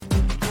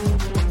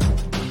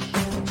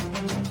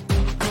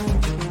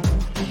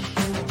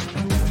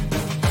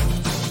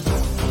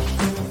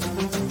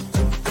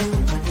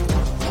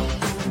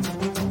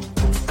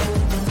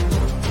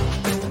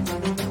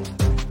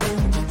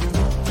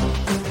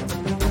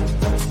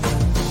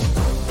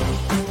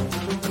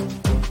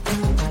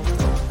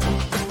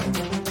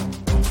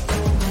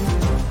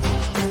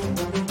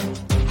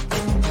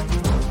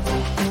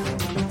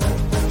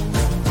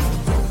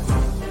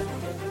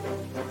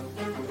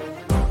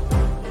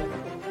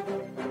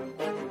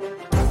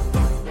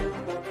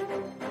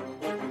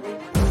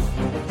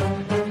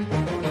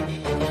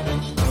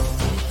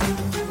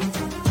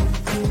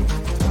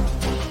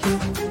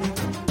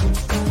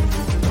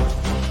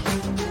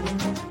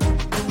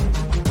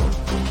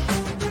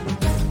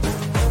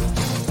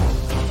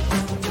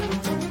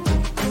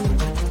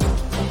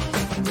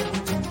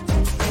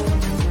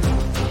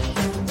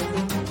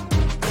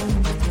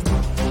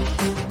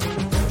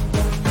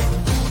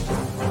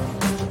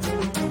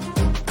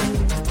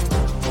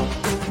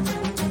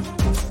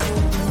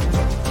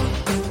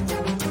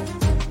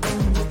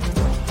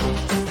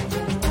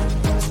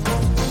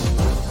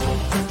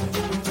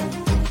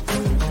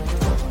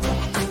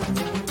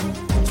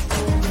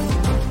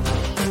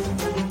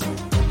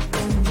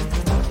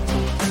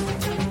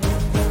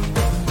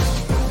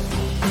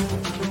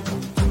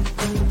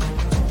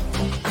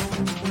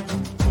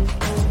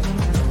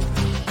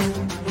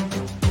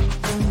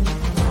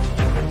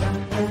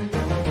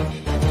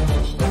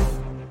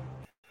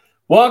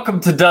Welcome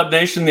to Dub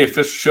Nation, the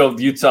official show of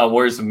the Utah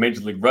Warriors of Major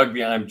League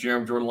Rugby. I'm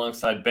Jeremy Jordan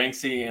alongside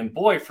Banksy. And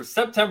boy, for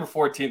September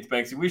 14th,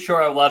 Banksy, we sure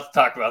have a lot to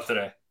talk about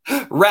today.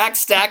 Rack,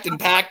 stacked, and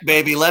packed,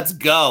 baby. Let's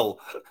go.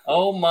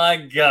 Oh, my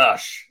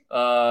gosh.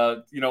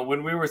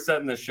 When we were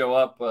setting this show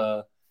up,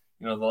 the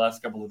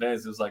last couple of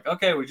days, it was like,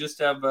 okay, we just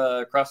have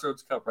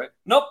Crossroads Cup, right?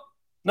 Nope.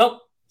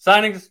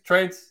 Signings,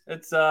 trades,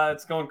 it's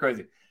going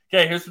crazy.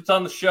 Okay, here's what's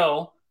on the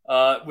show,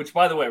 which,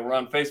 by the way, we're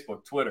on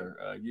Facebook, Twitter,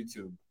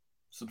 YouTube.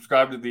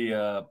 Subscribe to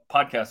the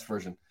podcast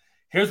version.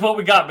 Here's what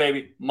we got,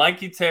 baby.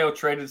 Mikey Teo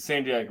traded to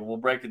San Diego. We'll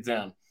break it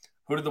down.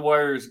 Who did the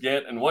Warriors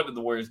get and what did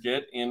the Warriors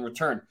get in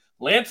return?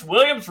 Lance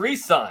Williams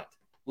re-signed.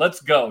 Let's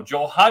go.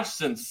 Joel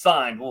Hodgson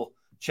signed. We'll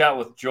chat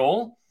with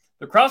Joel.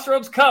 The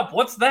Crossroads Cup,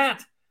 what's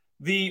that?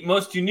 The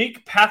most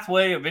unique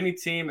pathway of any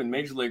team in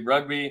Major League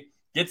Rugby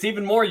gets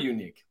even more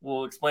unique.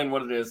 We'll explain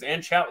what it is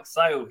and chat with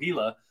Sayo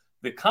Hila,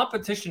 the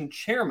competition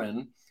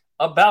chairman,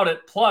 about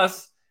it.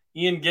 Plus,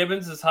 Ian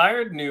Gibbons is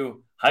hired,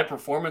 new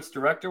high-performance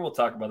director. We'll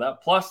talk about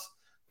that. Plus,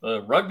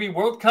 the Rugby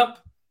World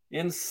Cup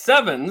in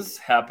sevens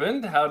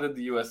happened. How did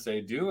the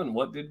USA do, and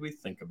what did we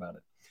think about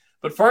it?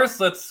 But first,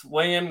 let's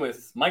weigh in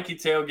with Mikey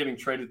Teo getting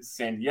traded to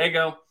San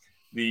Diego,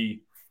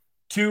 the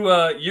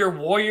two-year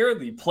Warrior,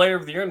 the player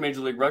of the year in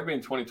Major League Rugby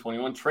in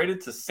 2021, traded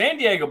to San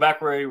Diego,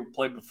 back where he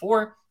played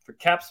before, for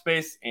cap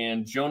space,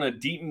 and Jonah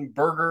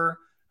Dietenberger,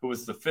 who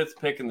was the fifth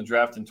pick in the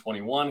draft in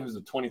 21, who's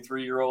a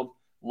 23-year-old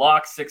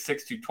lock, 6'6",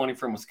 220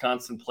 from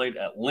Wisconsin, played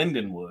at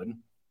Lindenwood.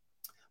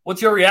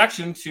 What's your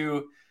reaction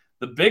to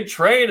the big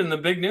trade and the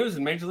big news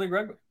in Major League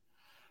Rugby?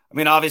 I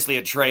mean, obviously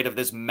a trade of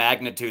this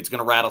magnitude is going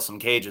to rattle some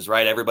cages,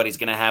 right? Everybody's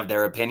going to have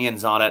their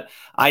opinions on it.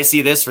 I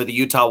see this for the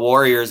Utah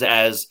Warriors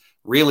as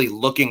really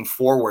looking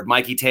forward.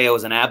 Mikey Teo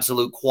is an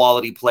absolute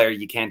quality player.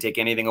 You can't take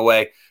anything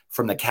away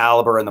from the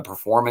caliber and the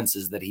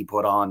performances that he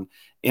put on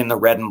in the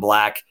red and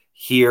black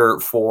here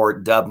for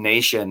Dub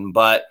Nation.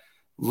 But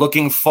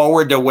looking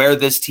forward to where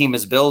this team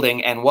is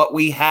building and what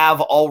we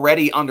have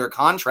already under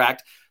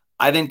contract,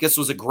 I think this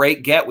was a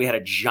great get. We had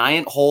a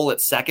giant hole at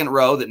second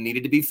row that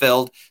needed to be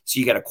filled. So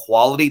you got a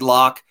quality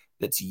lock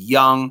that's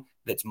young,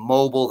 that's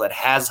mobile, that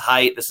has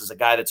height. This is a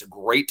guy that's a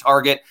great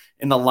target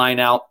in the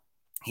lineout.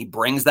 He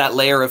brings that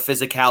layer of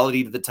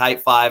physicality to the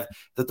tight five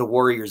that the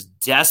Warriors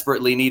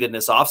desperately need in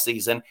this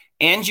offseason.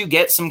 And you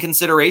get some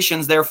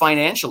considerations there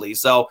financially.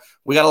 So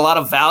we got a lot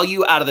of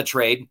value out of the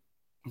trade.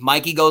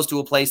 Mikey goes to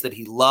a place that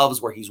he loves,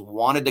 where he's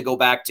wanted to go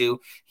back to.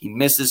 He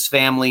misses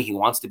family. He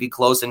wants to be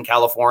close in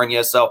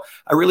California. So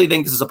I really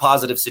think this is a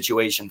positive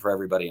situation for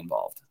everybody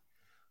involved.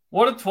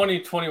 What a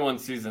 2021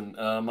 season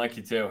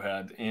Mikey Teo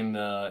had in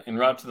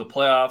route to the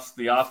playoffs.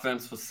 The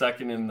offense was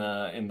second in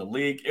the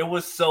league. It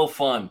was so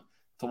fun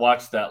to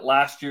watch that.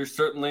 Last year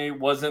certainly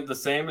wasn't the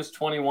same as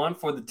 21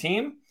 for the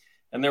team.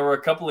 And there were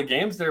a couple of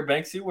games there,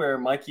 Banksy, where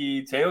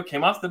Mikey Teo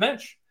came off the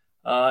bench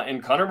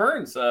and Connor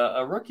Burns,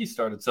 a rookie,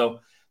 started. So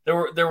there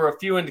were a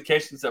few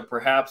indications that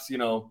perhaps,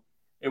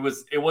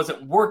 it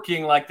wasn't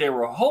working like they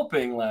were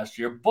hoping last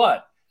year,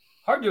 but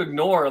hard to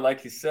ignore,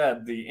 like you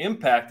said, the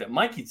impact that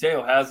Mikey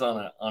Teo has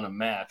on a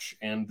match.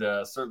 And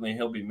certainly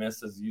he'll be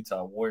missed as a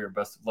Utah Warrior.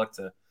 Best of luck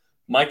to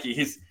Mikey.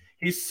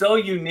 He's so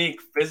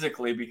unique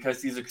physically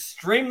because he's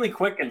extremely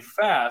quick and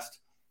fast.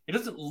 He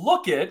doesn't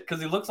look it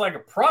because he looks like a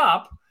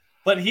prop,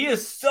 but he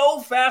is so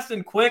fast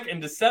and quick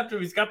and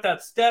deceptive. He's got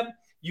that step.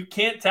 You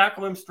can't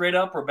tackle him straight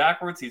up or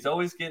backwards. He's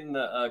always getting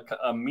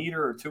a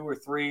meter or two or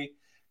three.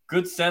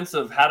 Good sense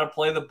of how to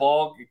play the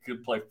ball. He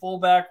could play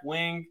fullback,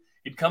 wing.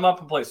 He'd come up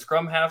and play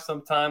scrum half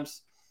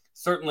sometimes.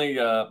 Certainly,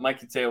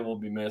 Mikey Teo will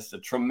be missed. A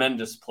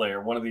tremendous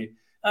player. One of the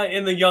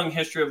in the young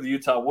history of the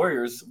Utah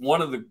Warriors,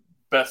 one of the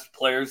best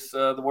players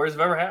the Warriors have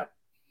ever had.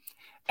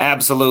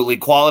 Absolutely.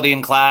 Quality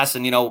and class.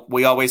 And,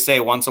 we always say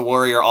once a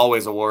Warrior,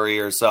 always a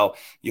Warrior. So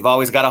you've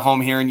always got a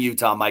home here in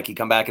Utah, Mikey.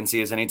 Come back and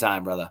see us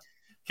anytime, brother.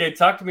 Okay,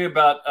 talk to me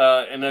about,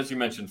 and as you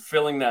mentioned,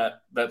 filling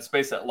that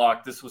space at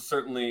lock. This was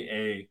certainly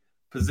a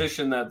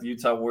position that the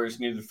Utah Warriors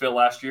needed to fill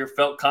last year.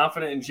 Felt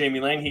confident in Jamie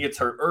Lane. He gets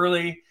hurt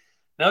early.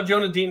 Now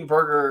Jonah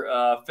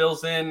Dietenberger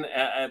fills in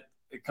at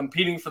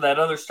competing for that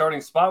other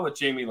starting spot with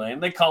Jamie Lane.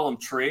 They call him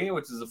Tree,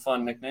 which is a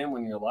fun nickname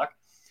when you're locked.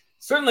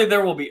 Certainly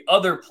there will be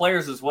other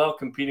players as well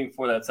competing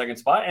for that second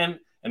spot and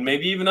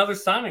maybe even other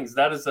signings.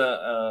 That is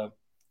a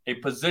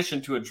position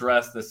to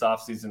address this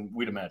offseason,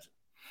 we'd imagine.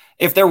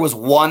 If there was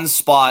one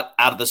spot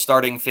out of the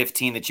starting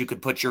 15 that you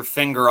could put your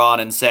finger on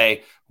and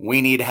say, we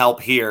need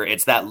help here,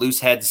 it's that loose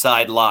head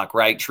side lock,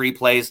 right? Tree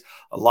plays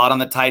a lot on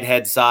the tight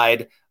head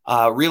side.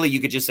 Really, you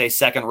could just say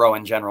second row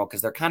in general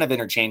because they're kind of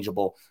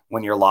interchangeable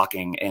when you're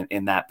locking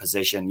in that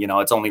position.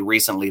 It's only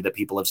recently that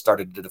people have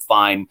started to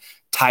define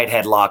tight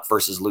head lock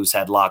versus loose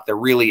head lock. There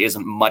really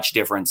isn't much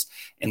difference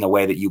in the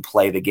way that you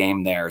play the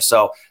game there.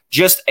 So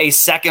just a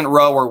second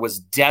rower was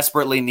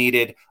desperately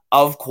needed,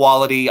 of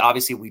quality.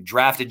 Obviously, we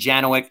drafted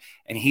Janowick,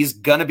 and he's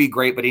going to be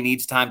great, but he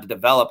needs time to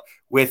develop.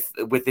 With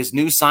this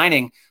new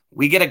signing,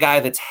 we get a guy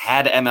that's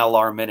had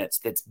MLR minutes,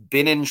 that's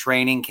been in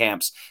training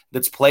camps,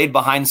 that's played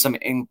behind some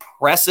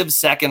impressive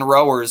second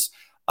rowers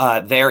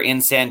there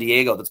in San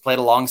Diego that's played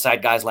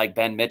alongside guys like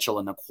Ben Mitchell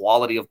and the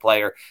quality of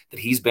player that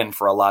he's been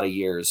for a lot of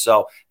years.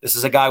 So this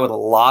is a guy with a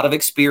lot of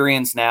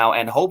experience now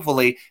and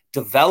hopefully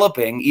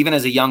developing even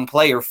as a young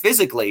player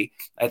physically.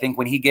 I think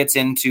when he gets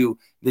into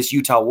this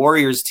Utah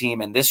Warriors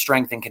team and this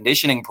strength and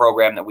conditioning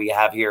program that we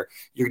have here,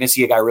 you're going to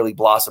see a guy really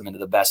blossom into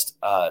the best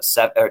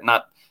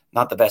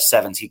not the best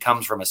sevens. He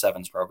comes from a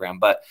sevens program,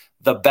 but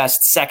the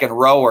best second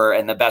rower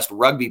and the best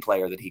rugby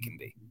player that he can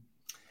be.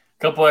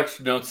 Couple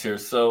extra notes here.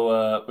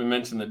 So we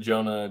mentioned that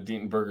Jonah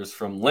Dietenberger's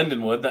from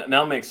Lindenwood. That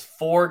now makes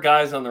 4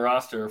 guys on the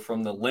roster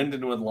from the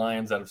Lindenwood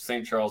Lions out of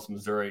St. Charles,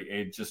 Missouri,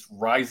 a just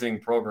rising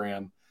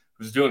program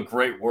who's doing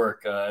great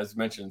work, as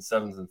mentioned, in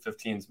sevens and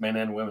 15s, men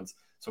and women's.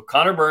 So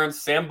Connor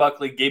Burns, Sam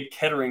Buckley, Gabe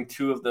Kettering,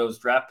 2 of those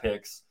draft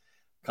picks.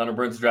 Connor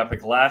Burns draft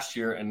pick last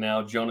year, and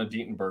now Jonah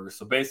Dietenberger.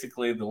 So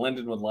basically, the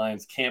Lindenwood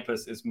Lions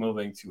campus is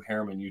moving to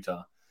Harriman,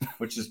 Utah,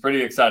 which is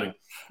pretty exciting.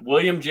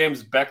 William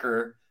James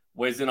Becker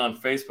weighs in on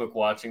Facebook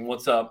watching.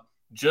 What's up?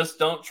 Just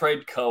don't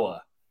trade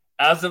Koa.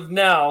 As of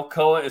now,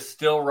 Koa is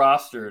still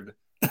rostered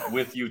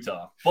with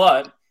Utah.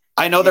 But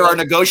I know there are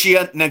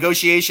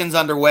negotiations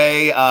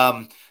underway.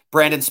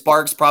 Brandon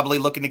Sparks probably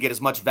looking to get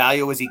as much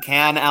value as he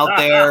can out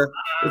there.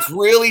 It's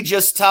really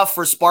just tough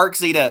for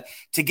Sparksy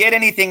to get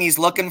anything he's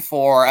looking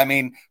for. I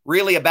mean,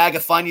 really a bag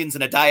of Funyuns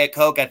and a Diet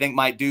Coke, I think,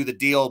 might do the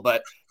deal,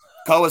 but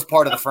Koa's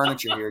part of the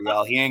furniture here,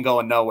 y'all. He ain't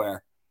going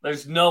nowhere.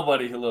 There's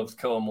nobody who loves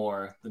Koa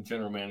more than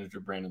general manager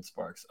Brandon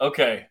Sparks.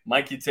 Okay,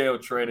 Mikey Teo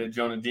traded,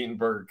 Jonah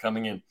Dietenberger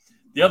coming in.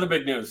 The other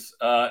big news,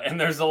 and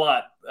there's a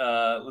lot.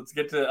 Let's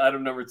get to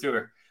item number 2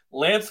 here.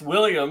 Lance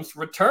Williams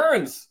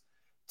returns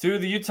to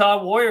the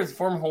Utah Warriors,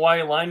 former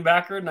Hawaii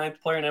linebacker,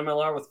 9th player in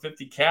MLR with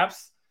 50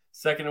 caps,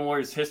 second in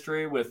Warriors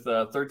history with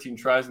 13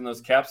 tries in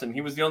those caps, and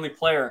he was the only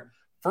player,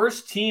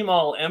 first team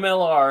all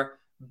MLR,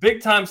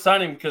 big time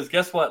signing because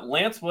guess what?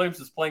 Lance Williams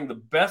is playing the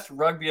best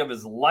rugby of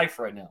his life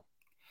right now.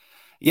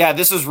 Yeah,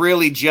 this is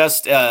really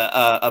just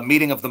a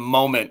meeting of the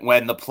moment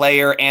when the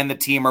player and the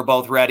team are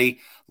both ready.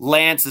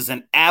 Lance is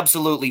an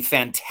absolutely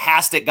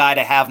fantastic guy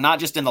to have, not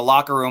just in the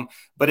locker room,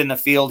 but in the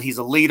field. He's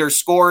a leader,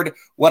 scored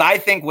what I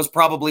think was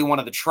probably one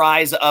of the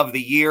tries of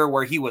the year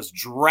where he was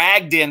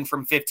dragged in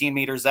from 15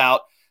 meters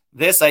out.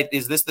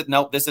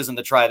 Nope, this isn't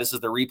the try. This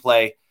is the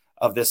replay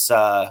of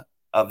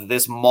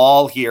this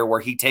maul here where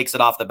he takes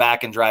it off the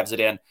back and drives it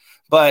in.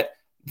 But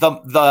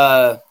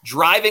the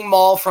driving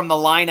maul from the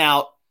line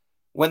out,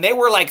 when they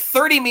were like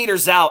 30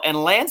 meters out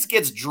and Lance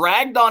gets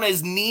dragged on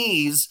his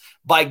knees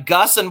by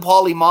Gus and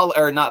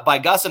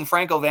Gus and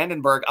Franco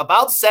Vandenberg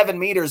about 7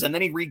 meters, and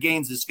then he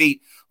regains his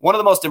feet. One of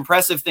the most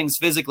impressive things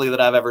physically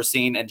that I've ever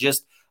seen, and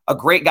just a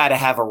great guy to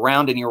have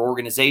around in your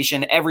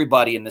organization.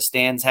 Everybody in the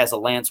stands has a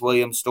Lance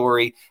Williams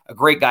story, a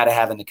great guy to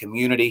have in the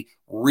community.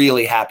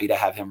 Really happy to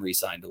have him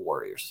re-signed to the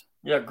Warriors.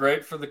 Yeah,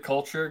 great for the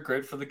culture,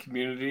 great for the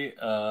community.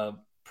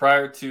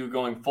 Prior to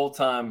going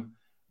full-time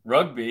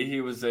rugby,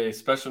 he was a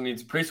special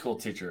needs preschool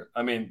teacher.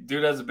 I mean,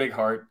 dude has a big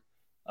heart.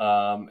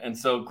 And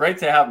so great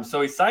to have him.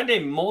 So he signed a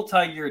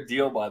multi-year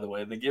deal, by the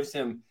way, that gives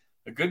him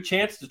a good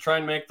chance to try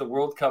and make the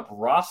World Cup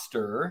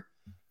roster,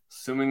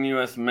 assuming the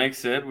U.S.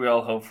 makes it. We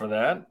all hope for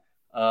that.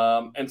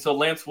 And so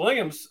Lance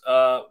Williams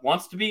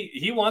wants to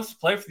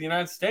play for the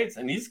United States,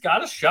 and he's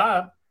got a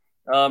shot.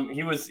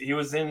 He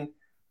was in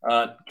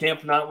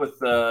camp not with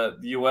the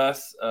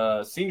U.S.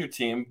 Senior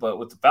team, but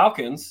with the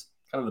Falcons,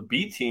 kind of the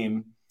B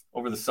team,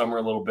 over the summer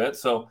a little bit.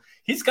 So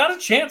he's got a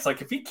chance.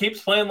 Like, if he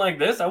keeps playing like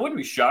this, I wouldn't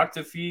be shocked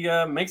if he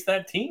makes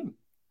that team.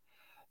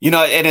 You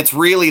know, and it's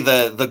really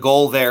the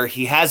goal there.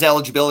 He has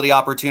eligibility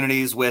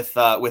opportunities with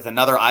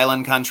another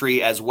island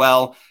country as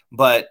well,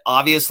 but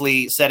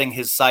obviously setting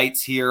his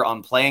sights here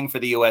on playing for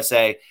the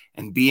USA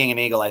and being an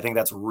Eagle, I think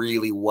that's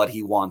really what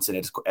he wants at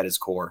his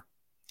core.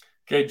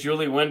 Okay,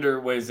 Julie Winder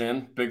weighs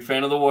in. Big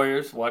fan of the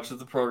Warriors. Watches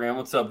the program.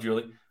 What's up,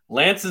 Julie?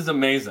 Lance is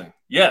amazing.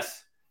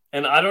 Yes.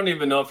 And I don't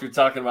even know if you're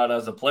talking about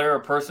as a player or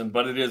person,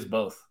 but it is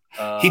both.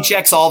 He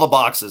checks all the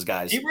boxes,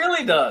 guys. He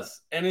really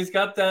does. And he's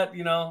got that,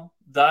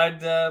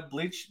 dyed,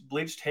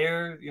 bleached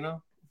hair,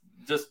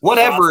 just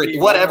whatever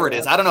it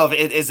is. I don't know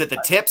if is it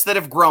the tips that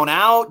have grown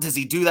out? Does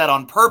he do that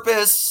on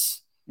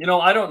purpose?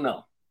 I don't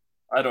know.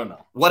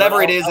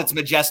 Whatever it is, it's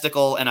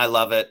majestical, and I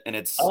love it.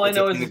 And all I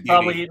know is he's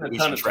probably eating a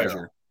ton of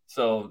treasure.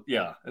 So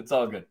yeah, it's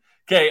all good.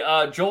 Okay,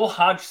 Joel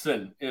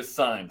Hodgson is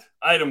signed.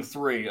 Item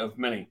 3 of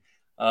many.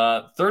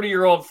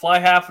 30-year-old fly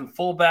half and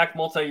fullback,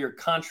 multi-year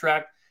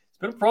contract. He's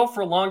been a pro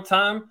for a long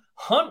time.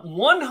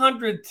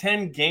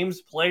 110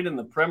 games played in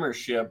the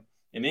Premiership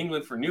in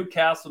England for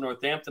Newcastle,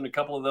 Northampton, a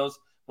couple of those,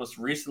 most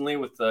recently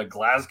with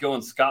Glasgow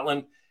and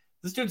Scotland.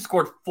 This dude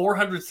scored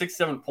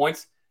 467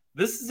 points.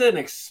 This is an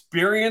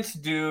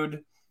experienced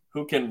dude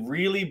who can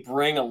really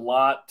bring a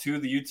lot to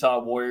the Utah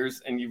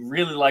Warriors, and you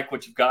really like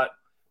what you've got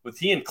with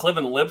he and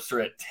Cliven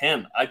Lipster at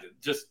 10.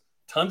 Just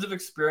tons of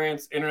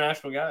experience,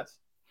 international guys.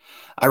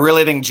 I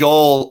really think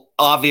Joel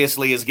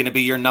obviously is going to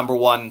be your number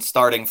one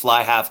starting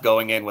fly half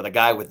going in with a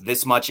guy with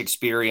this much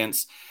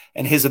experience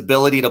and his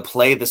ability to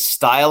play the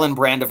style and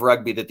brand of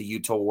rugby that the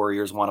Utah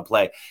Warriors want to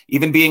play.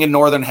 Even being a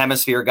Northern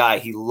Hemisphere guy,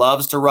 he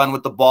loves to run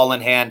with the ball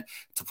in hand,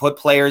 to put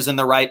players in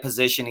the right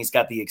position. He's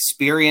got the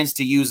experience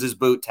to use his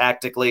boot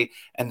tactically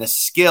and the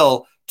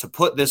skill to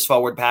put this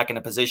forward pack in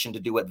a position to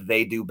do what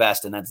they do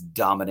best, and that's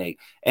dominate.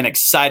 An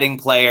exciting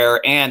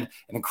player and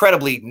an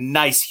incredibly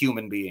nice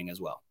human being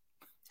as well.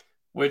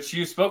 Which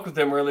you spoke with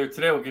him earlier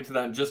today. We'll get to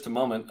that in just a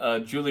moment.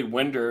 Julie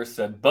Winder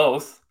said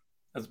both,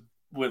 as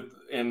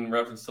in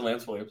reference to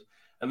Lance Williams.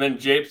 And then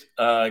Japes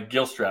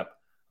Gilstrap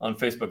on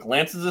Facebook.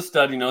 Lance is a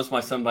stud. He knows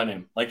my son by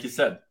name. Like you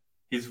said,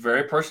 he's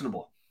very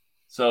personable.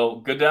 So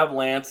good to have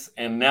Lance.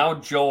 And now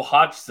Joel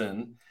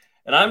Hodgson.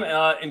 And I'm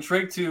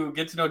intrigued to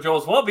get to know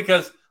Joel as well,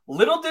 because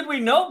little did we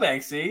know,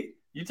 Banksy,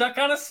 Utah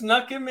kind of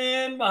snuck him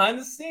in behind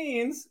the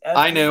scenes.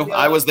 I knew.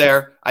 I was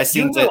there. I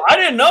seen it. I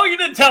didn't know. You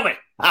didn't tell me.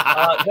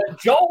 That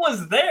Joel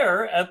was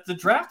there at the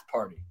draft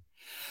party.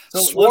 So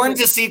sworn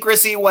to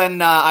secrecy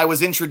when I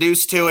was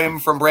introduced to him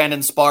from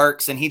Brandon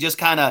Sparks, and he just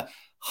kind of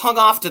hung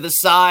off to the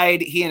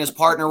side. He and his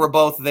partner were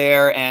both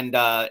there, and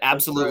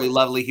absolutely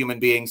lovely human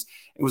beings.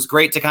 It was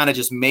great to kind of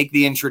just make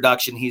the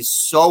introduction. He's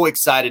so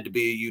excited to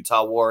be a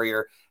Utah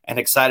Warrior and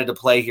excited to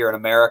play here in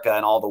America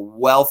and all the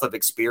wealth of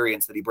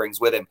experience that he brings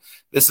with him.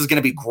 This is going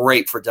to be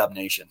great for Dub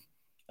Nation.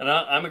 And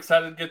I'm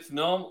excited to get to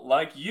know him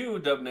like you,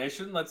 Dub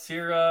Nation. Let's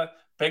hear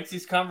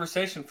Banksy's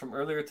conversation from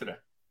earlier today.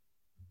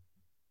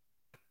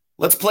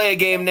 Let's play a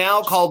game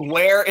now called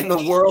Where in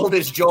the World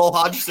is Joel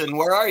Hodgson?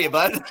 Where are you,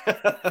 bud?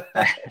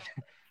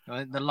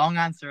 The long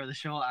answer or the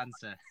short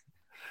answer?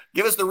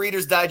 Give us the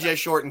Reader's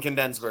Digest short and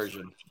condensed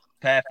version.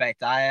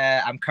 Perfect.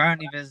 I'm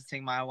currently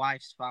visiting my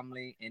wife's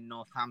family in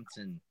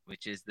Northampton,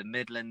 which is the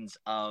Midlands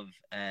of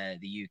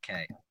the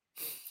UK.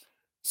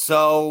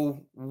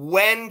 So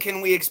when can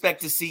we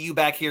expect to see you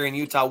back here in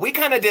Utah? We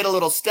kind of did a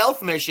little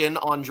stealth mission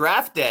on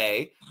draft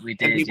day. We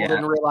did, and people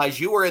didn't realize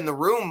you were in the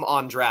room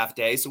on draft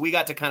day. So we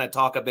got to kind of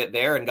talk a bit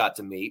there and got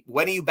to meet.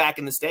 When are you back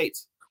in the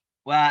States?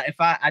 Well, if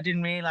I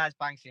didn't realize,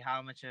 Banksy,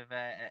 how much of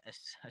a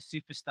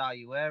superstar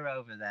you were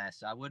over there.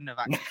 So I wouldn't have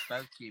actually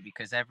spoke to you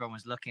because everyone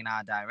was looking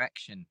our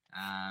direction.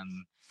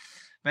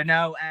 But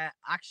no,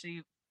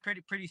 actually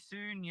pretty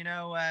soon, you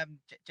know,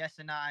 Jess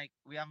and I,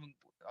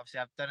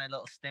 obviously I've done a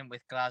little stint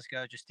with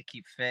Glasgow just to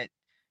keep fit,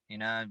 you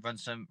know, run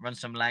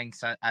some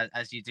lengths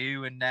as you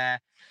do. And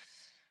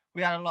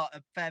we had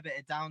a fair bit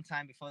of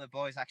downtime before the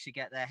boys actually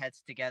get their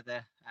heads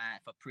together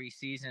for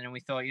pre-season. And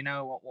we thought, you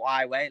know,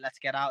 why wait? Let's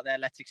get out there.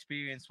 Let's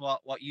experience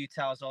what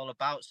Utah is all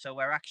about. So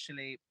we're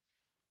actually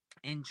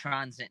in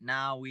transit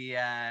now. We've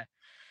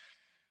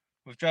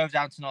drove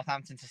down to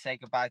Northampton to say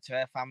goodbye to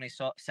her family,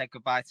 so said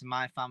goodbye to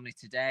my family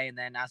today, and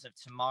then as of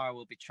tomorrow,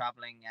 we'll be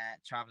traveling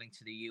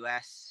to the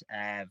US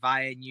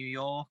via New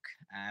York.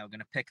 We're going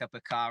to pick up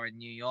a car in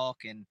New York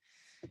and,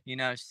 you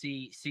know,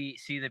 see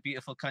the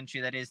beautiful country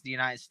that is the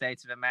United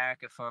States of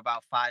America for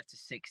about 5 to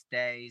 6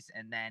 days,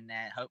 and then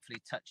hopefully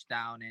touch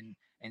down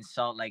in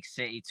Salt Lake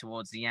City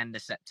towards the end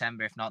of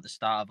September, if not the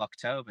start of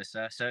October.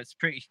 So it's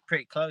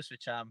pretty close,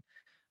 which I'm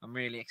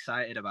really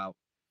excited about.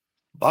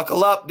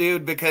 Buckle up,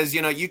 dude, because,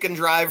 you know, you can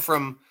drive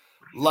from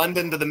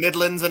London to the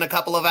Midlands in a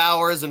couple of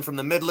hours and from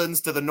the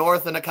Midlands to the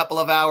North in a couple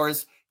of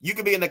hours. You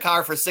could be in the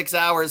car for 6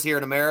 hours here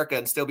in America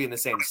and still be in the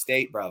same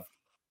state, bro.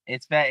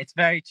 It's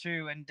very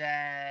true. And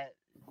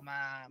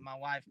my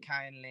wife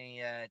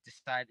kindly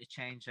decided to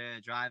change her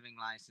driving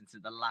license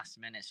at the last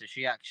minute. So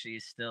she actually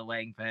is still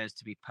waiting for hers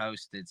to be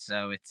posted.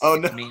 So it's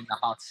me in the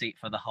hot seat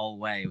for the whole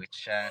way,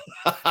 which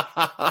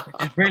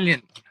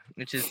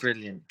is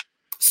brilliant.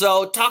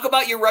 So talk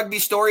about your rugby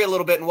story a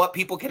little bit and what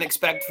people can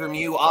expect from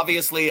you.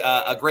 Obviously,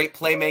 a great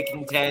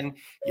playmaking 10.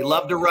 You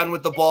love to run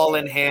with the ball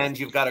in hand.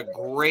 You've got a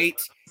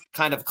great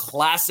kind of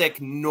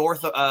classic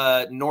North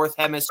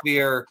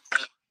Hemisphere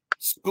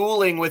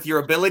schooling with your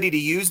ability to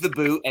use the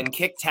boot and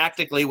kick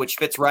tactically, which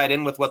fits right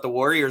in with what the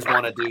Warriors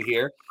want to do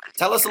here.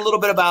 Tell us a little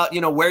bit about,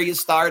 you know, where you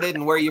started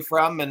and where you're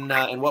from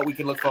and what we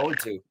can look forward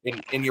to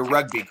in your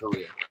rugby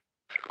career.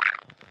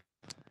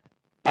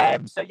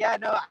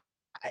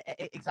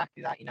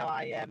 Exactly that. You know,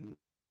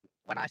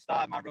 when I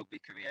started my rugby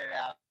career,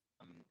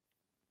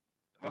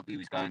 rugby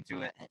was going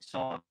through a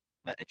sort of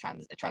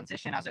a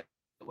transition, as it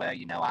were.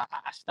 You know, I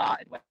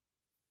started with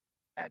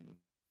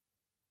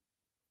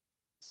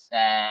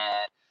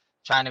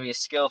trying to be as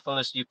skillful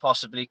as you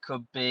possibly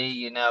could be.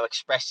 You know,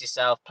 express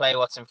yourself, play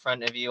what's in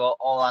front of you,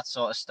 all that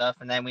sort of stuff.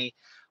 And then we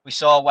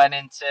went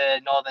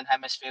into Northern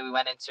Hemisphere. We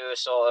went into a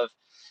sort of,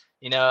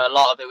 you know, a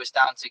lot of it was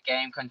down to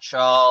game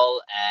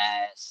control.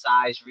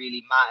 Size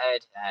really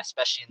mattered,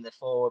 especially in the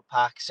forward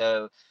pack.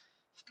 So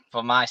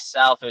for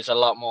myself, it was a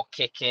lot more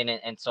kicking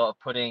and sort of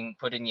putting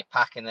your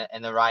pack in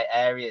the right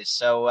areas.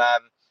 So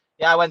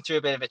I went through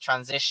a bit of a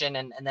transition,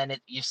 and then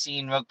you've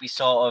seen rugby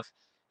sort of,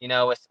 you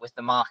know, with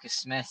the Marcus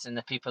Smiths and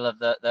the people of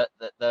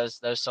those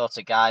sorts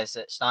of guys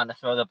that starting to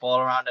throw the ball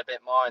around a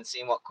bit more and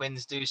seeing what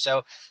Quins do.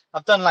 So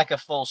I've done like a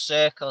full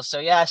circle. So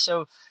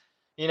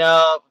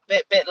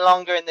bit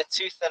longer in the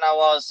tooth than I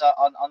was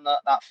on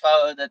that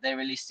photo that they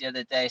released the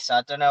other day. So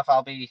I don't know if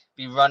I'll be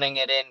running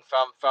it in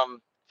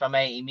from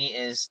 80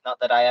 meters. Not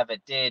that I ever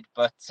did,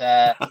 but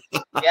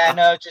yeah,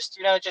 no,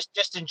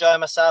 just enjoy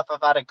myself.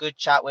 I've had a good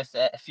chat with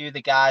a few of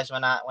the guys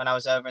when I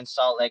was over in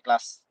Salt Lake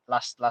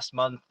last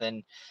month,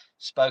 and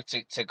spoke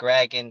to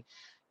Greg. And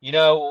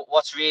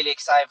what's really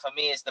exciting for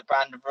me is the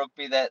brand of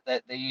rugby that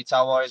the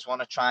Utah Warriors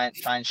want to try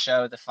and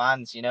show the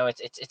fans.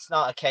 It's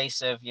not a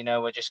case of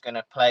we're just going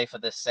to play for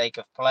the sake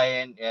of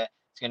playing. Yeah,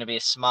 it's going to be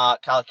a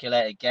smart,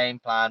 calculated game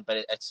plan,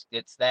 but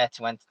it's there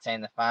to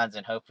entertain the fans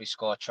and hopefully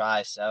score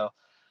tries. So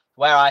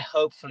where I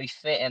hopefully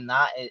fit in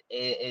that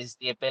is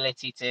the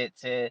ability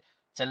to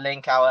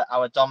link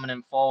our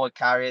dominant forward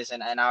carriers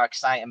and our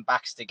exciting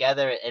backs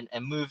together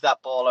and move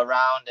that ball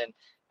around. And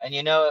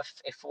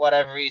if for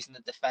whatever reason the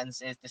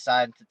defense is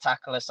deciding to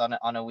tackle us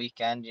on a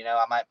weekend,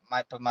 I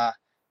might put my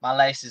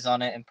laces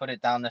on it and put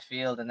it down the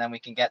field, and then we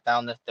can get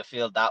down the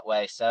field that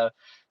way. So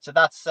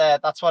that's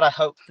what I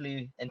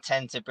hopefully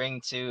intend to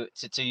bring to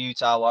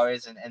Utah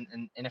Warriors,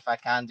 and if I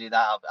can do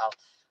that,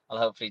 I'll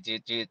hopefully do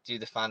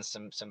the fans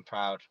some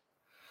proud.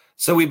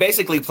 So we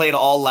basically played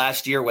all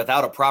last year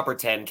without a proper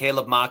 10.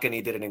 Caleb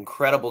Makani did an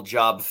incredible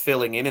job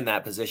filling in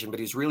that position, but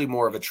he's really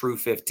more of a true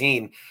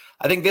 15.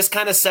 I think this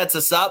kind of sets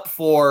us up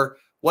for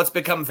what's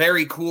become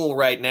very cool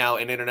right now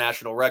in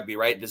international rugby,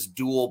 right? This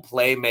dual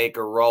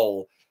playmaker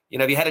role.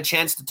 Have you had a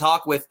chance to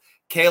talk with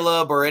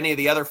Caleb or any of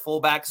the other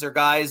fullbacks or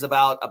guys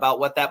about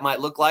what that might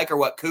look like, or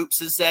what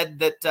Coops has said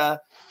that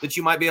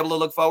you might be able to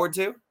look forward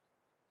to?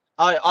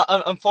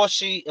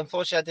 Unfortunately,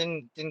 I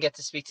didn't get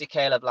to speak to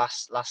Caleb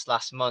last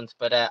month,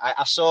 but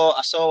I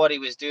saw what he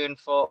was doing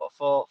for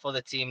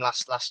the team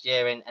last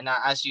year, and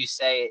as you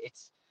say,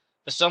 it's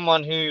for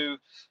someone who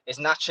is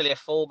naturally a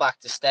fullback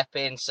to step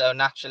in so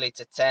naturally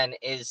to 10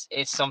 is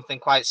something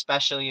quite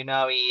special.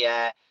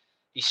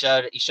 He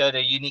showed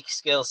a unique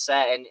skill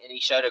set, and he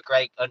showed a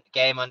great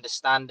game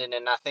understanding,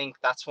 and I think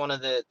that's one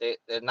of the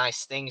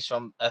nice things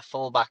from a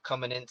fullback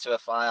coming into a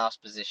fly-half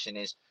position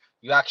is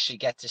you actually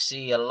get to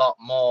see a lot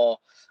more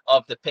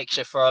of the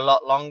picture for a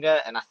lot longer,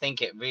 and I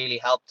think it really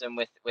helped him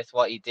with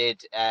what he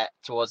did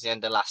towards the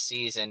end of last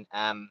season.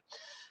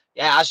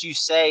 Yeah, as you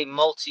say,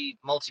 multi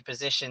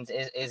positions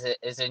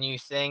is a new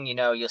thing.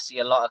 You'll see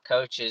a lot of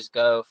coaches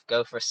go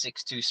for a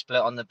 6-2 split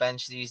on the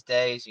bench these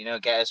days.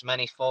 Get as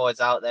many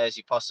forwards out there as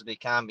you possibly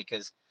can,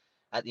 because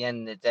at the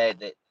end of the day,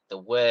 the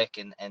work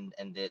and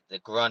the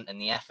grunt and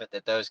the effort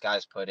that those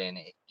guys put in,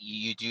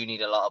 you do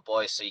need a lot of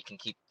boys so you can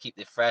keep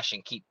it fresh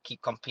and keep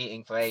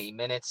competing for 80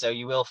 minutes. So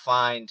you will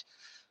find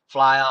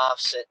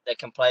fly-offs that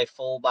can play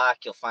fullback.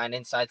 You'll find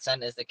inside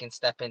centers that can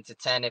step into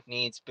 10 if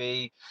needs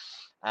be.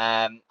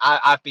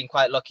 I've been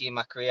quite lucky in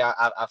my career.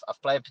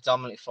 I've played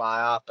predominantly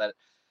fly-off, but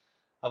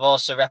I've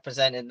also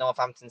represented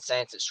Northampton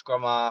Saints at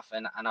scrum half,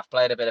 and I've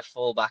played a bit of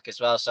fullback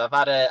as well. So I've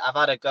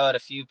had a go at a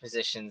few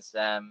positions.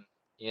 I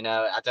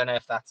don't know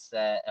if that's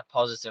a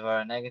positive or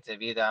a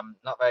negative either. I'm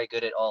not very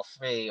good at all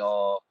three,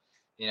 or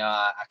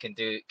I can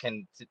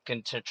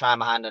to try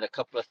my hand at a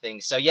couple of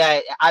things. So yeah,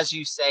 as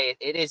you say,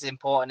 it is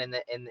important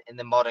in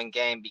the modern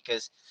game,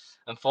 because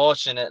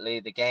unfortunately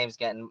the game's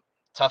getting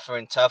tougher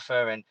and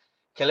tougher, and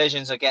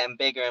collisions are getting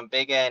bigger and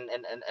bigger, and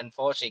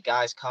unfortunately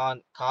guys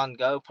can't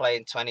go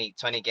playing 20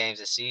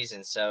 games a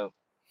season. So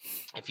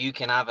if you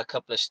can have a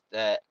couple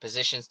of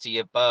positions to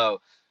your bow,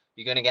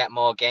 you're going to get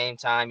more game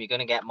time, you're going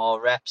to get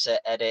more reps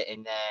at it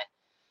in there.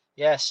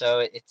 Yeah,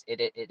 so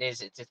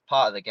it's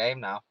part of the game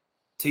now.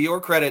 To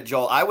your credit,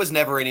 Joel, I was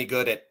never any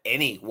good at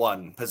any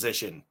one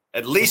position.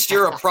 At least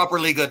you're a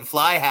properly good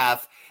fly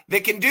half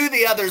that can do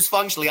the others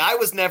functionally. I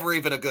was never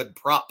even a good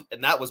prop,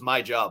 and that was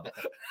my job.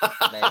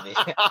 Maybe.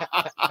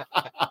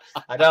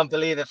 I don't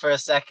believe it for a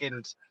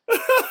second.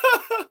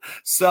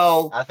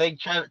 So I think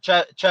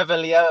Trevor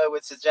Leota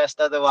would suggest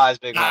otherwise,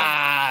 big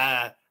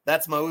man.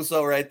 That's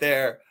Mauso right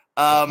there.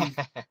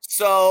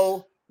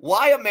 So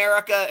why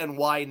America and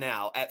why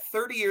now? At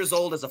 30 years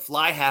old as a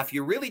fly half,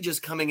 you're really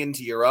just coming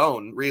into your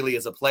own, really,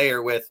 as a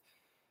player with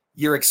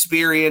your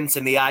experience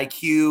and the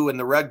IQ and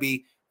the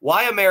rugby.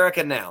 Why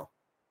America now?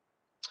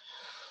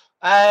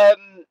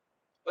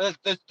 Well,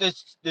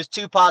 there's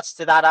two parts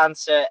to that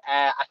answer.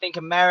 I think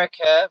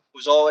America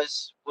was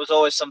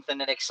always something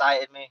that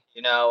excited me.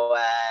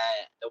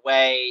 The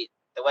way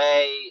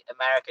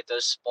America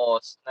does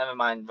sports, never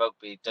mind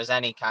rugby, does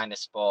any kind of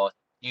sport.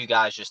 You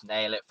guys just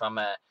nail it from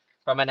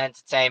an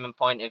entertainment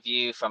point of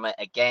view, from a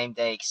game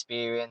day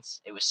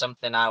experience. It was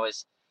something I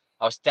was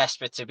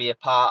desperate to be a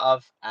part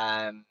of.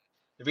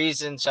 The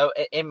reason, so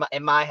in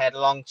my head,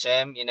 long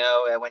term,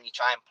 when you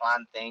try and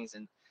plan things,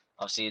 and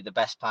obviously the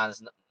best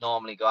plans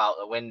normally go out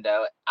the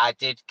window, I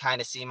did kind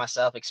of see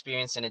myself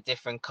experiencing a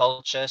different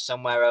culture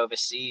somewhere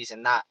overseas,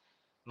 and that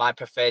my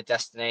preferred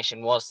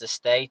destination was the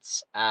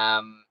States.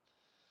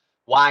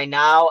 Why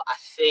now? I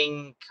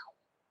think,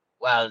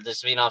 well,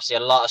 there's been obviously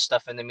a lot of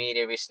stuff in the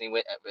media recently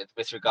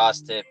with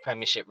regards to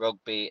Premiership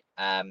rugby.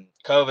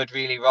 COVID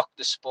really rocked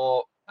the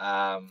sport.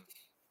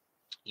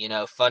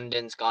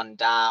 Funding's gone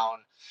down.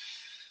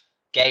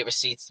 gate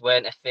receipts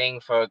weren't a thing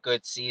for a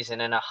good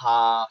season and a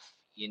half.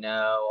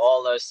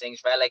 All those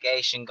things.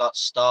 Relegation got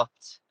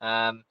stopped.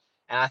 And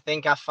I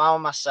think I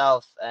found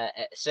myself,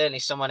 certainly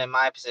someone in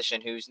my position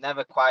who's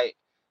never quite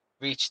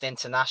reached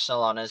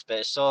international honours, but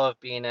it's sort of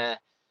been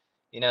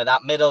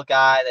that middle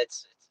guy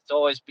that's it's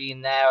always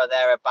been there or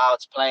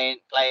thereabouts playing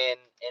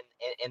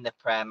in the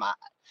Prem.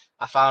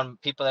 I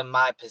found people in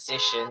my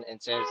position, in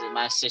terms of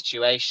my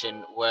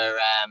situation, were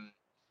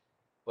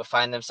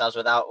finding themselves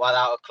without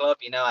a club.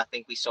 I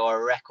think we saw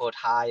a record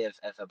high of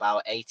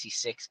about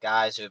 86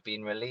 guys who have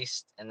been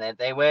released, and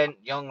they weren't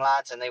young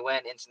lads and they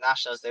weren't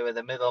internationals. They were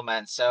the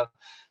middlemen. So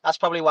that's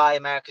probably why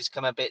America's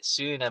come a bit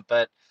sooner.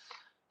 But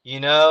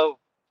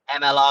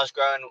MLR's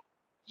growing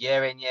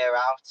year in, year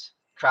out.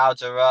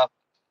 Crowds are up.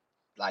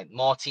 Like,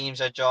 more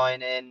teams are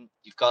joining.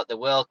 You've got the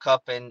World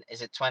Cup in,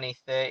 is it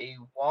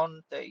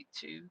 2031,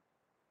 32?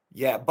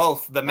 Yeah,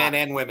 both the men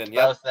and women.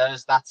 Yeah, both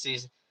those that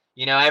season.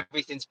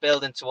 Everything's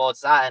building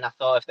towards that, and I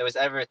thought if there was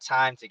ever a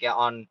time to get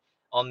on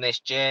this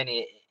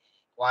journey,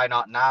 why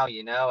not now?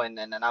 And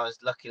I was,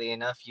 luckily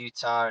enough,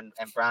 Utah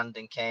and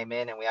Brandon came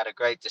in, and we had a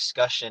great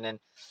discussion. And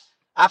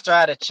after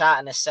I had a chat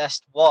and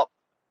assessed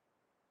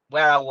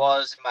where I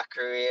was in my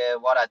career,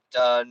 what I'd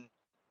done,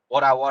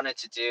 what I wanted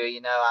to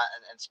do,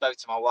 and spoke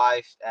to my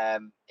wife,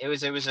 it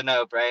was a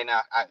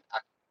no-brainer. I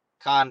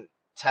can't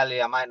tell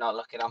you, I might not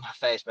look it on my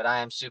face, but I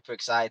am super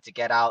excited to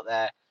get out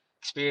there,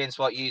 experience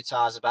what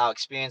Utah's about,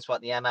 experience what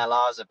the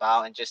MLR's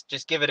about, and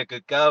just give it a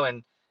good go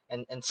and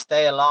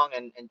stay along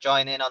and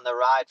join in on the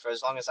ride for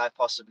as long as I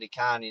possibly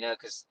can,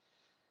 because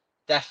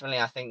definitely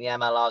I think the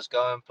MLR's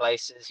going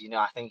places.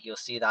 I think you'll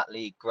see that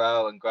league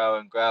grow and grow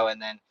and grow,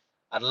 and then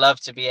I'd love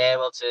to be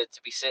able to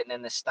be sitting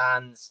in the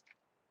stands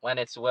when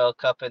it's a World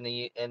Cup in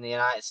the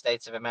United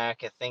States of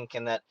America,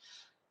 thinking that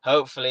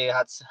hopefully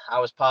I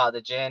was part of the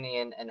journey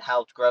and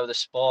helped grow the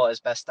sport as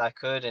best I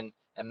could, and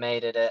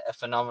made it a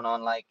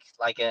phenomenon like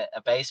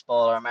a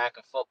baseball or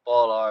American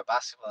football or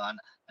basketball. And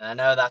I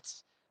know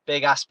that's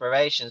big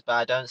aspirations, but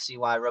I don't see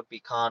why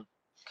rugby can't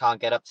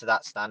get up to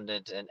that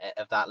standard and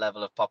of that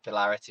level of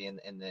popularity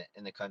in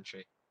the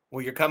country.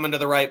 Well, you're coming to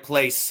the right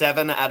place.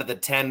 7 out of the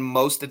 10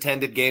 most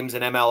attended games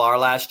in MLR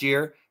last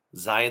year,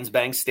 Zions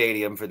Bank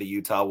Stadium for the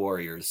Utah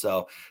Warriors.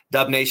 So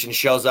Dub Nation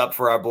shows up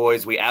for our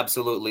boys. We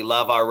absolutely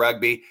love our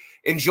rugby.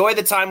 Enjoy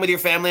the time with your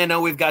family. I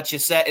know we've got you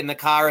set in the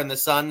car in the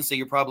sun, so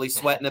you're probably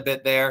sweating a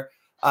bit there.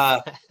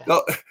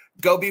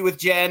 Go be with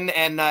Jen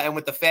and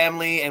with the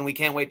family, and we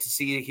can't wait to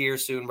see you here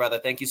soon, brother.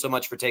 Thank you so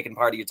much for taking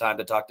part of your time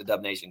to talk to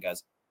Dub Nation,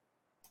 guys.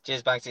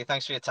 Cheers, Banksy.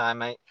 Thanks for your time,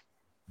 mate.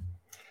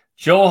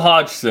 Joel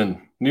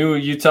Hodgson, new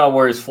Utah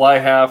Warriors fly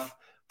half.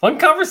 Fun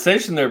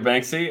conversation there,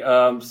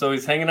 Banksy. So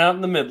he's hanging out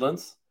in the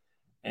Midlands,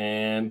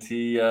 and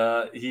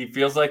he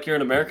feels like you're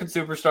an American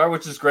superstar,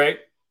 which is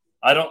great.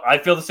 I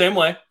feel the same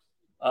way.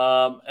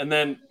 And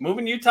then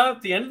moving to Utah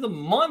at the end of the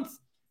month.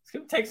 It's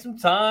going to take some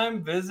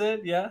time,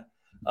 visit, yeah.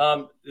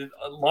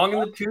 Long in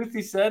the tooth,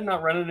 he said,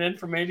 not running in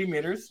from 80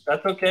 meters.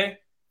 That's okay.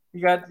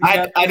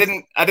 I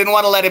didn't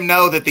want to let him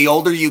know that the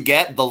older you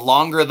get, the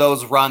longer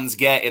those runs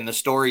get in the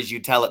stories you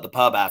tell at the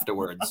pub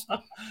afterwards.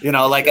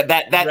 Like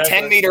that exactly.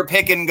 10-meter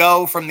pick and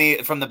go from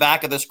the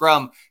back of the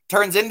scrum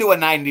turns into a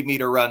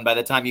 90-meter run by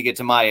the time you get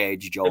to my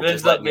age, Joel. It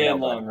ends up being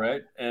long,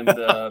 right? And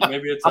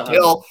maybe it's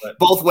uphill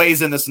both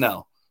ways in the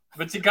snow.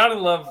 But you gotta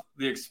love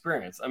the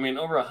experience. I mean,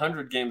 over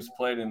 100 games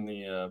played in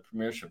the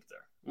Premiership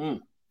there.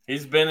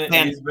 He's been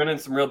in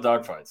some real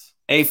dogfights.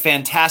 A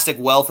fantastic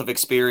wealth of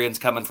experience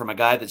coming from a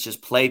guy that's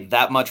just played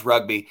that much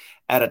rugby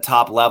at a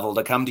top level.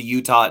 To come to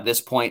Utah at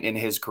this point in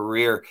his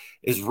career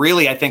is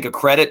really, I think, a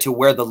credit to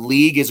where the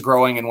league is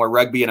growing and where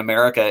rugby in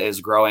America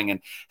is growing. And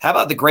how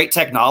about the great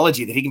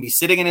technology that he can be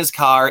sitting in his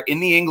car in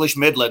the English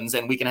Midlands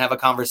and we can have a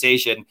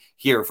conversation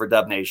here for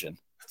Dub Nation.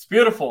 It's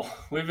beautiful.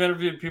 We've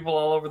interviewed people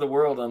all over the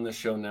world on this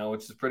show now,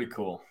 which is pretty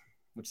cool.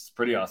 Which is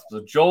pretty awesome.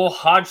 So Joel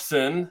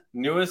Hodgson,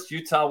 newest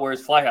Utah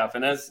Warriors fly half.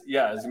 And as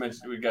you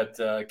mentioned, we got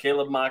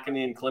Caleb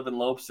Mockney and Cliven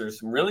Lopes. There's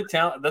some really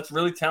that's a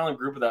really talented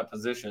group of that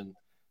position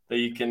that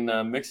you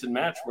can mix and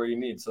match where you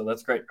need. So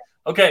that's great.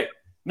 Okay,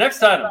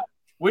 next item,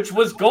 which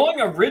was going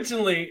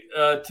originally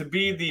to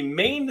be the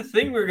main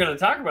thing we were going to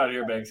talk about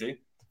here, Banksy.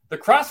 The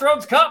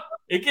Crossroads Cup.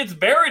 It gets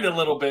buried a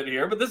little bit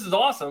here, but this is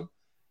awesome.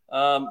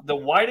 The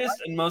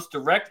widest and most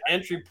direct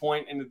entry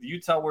point into the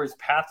Utah Warriors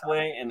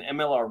pathway and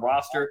MLR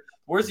roster.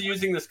 Warriors are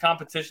using this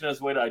competition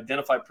as a way to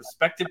identify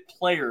prospective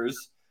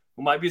players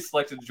who might be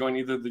selected to join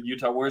either the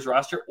Utah Warriors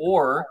roster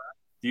or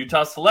the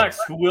Utah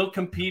Selects, who will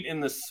compete in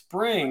the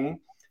spring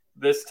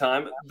this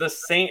time, at the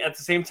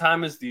same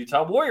time as the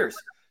Utah Warriors.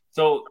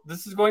 So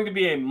this is going to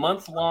be a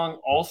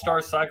month-long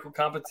all-star cycle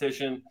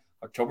competition,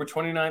 October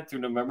 29th through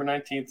November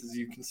 19th, as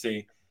you can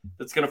see.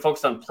 That's going to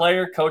focus on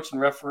player, coach,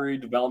 and referee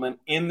development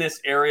in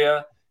this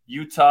area,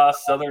 Utah,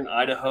 Southern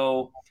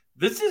Idaho.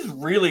 This is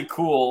really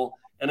cool.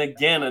 And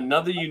again,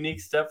 another unique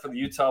step for the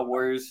Utah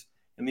Warriors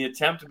in the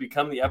attempt to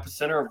become the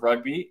epicenter of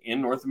rugby in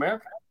North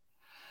America.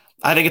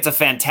 I think it's a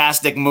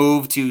fantastic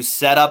move to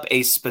set up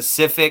a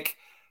specific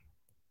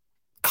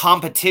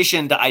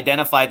competition to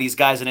identify these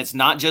guys. And it's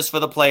not just for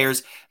the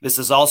players. This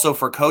is also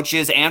for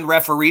coaches and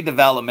referee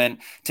development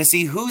to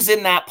see who's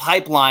in that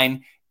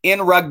pipeline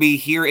in rugby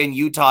here in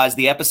Utah as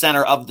the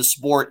epicenter of the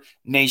sport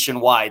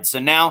nationwide. So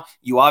now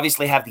you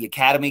obviously have the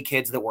academy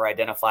kids that were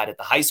identified at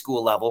the high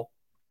school level.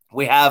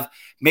 We have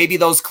maybe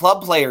those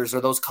club players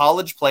or those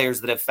college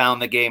players that have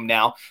found the game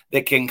now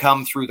that can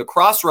come through the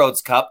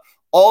Crossroads Cup,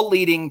 all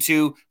leading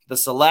to the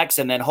selects.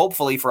 And then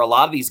hopefully for a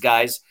lot of these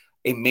guys,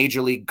 a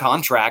major league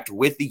contract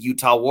with the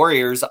Utah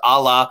Warriors, a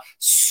la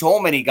so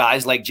many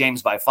guys like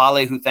James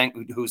Vaifale,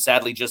 who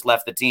sadly just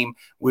left the team.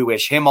 We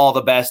wish him all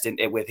the best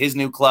with his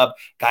new club.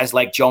 Guys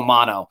like Joe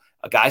Mano,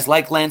 guys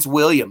like Lance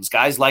Williams,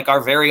 guys like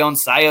our very own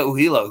Saya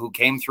Uhila, who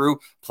came through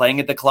playing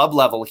at the club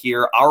level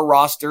here. Our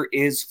roster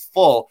is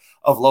full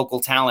of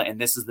local talent,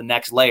 and this is the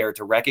next layer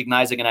to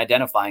recognizing and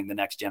identifying the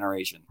next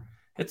generation.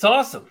 It's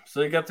awesome.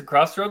 So you got the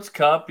Crossroads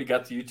Cup, you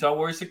got the Utah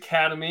Warriors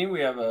Academy.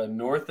 We have a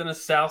North and a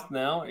South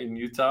now in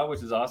Utah,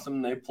 which is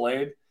awesome. They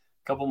played a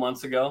couple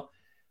months ago.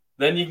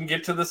 Then you can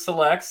get to the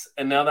selects,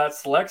 and now that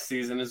select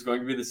season is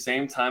going to be the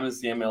same time as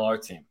the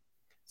MLR team.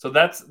 So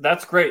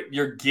that's great.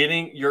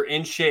 You're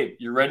in shape.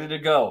 You're ready to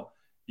go.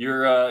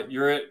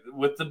 You're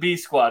with the B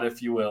squad,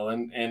 if you will,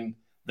 and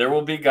there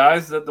will be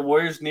guys that the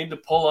Warriors need to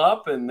pull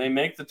up, and they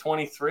make the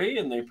 23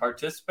 and they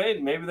participate,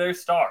 and maybe they're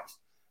stars.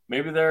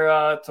 Maybe they're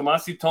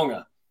Tomasi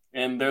Tonga,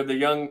 and they're the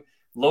young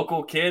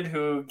local kid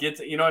who gets,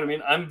 you know what I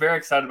mean? I'm very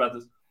excited about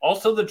this.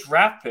 Also, the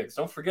draft picks.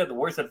 Don't forget, the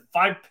Warriors had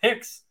 5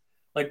 picks.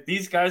 Like,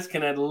 these guys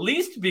can at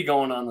least be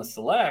going on the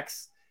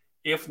selects,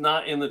 if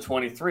not in the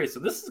 23. So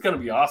this is going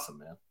to be awesome,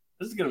 man.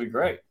 This is going to be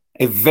great.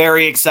 A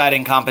very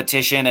exciting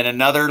competition and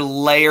another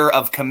layer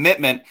of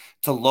commitment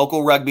to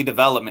local rugby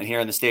development here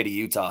in the state of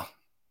Utah.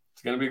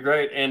 It's going to be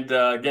great. And,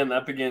 again,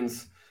 that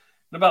begins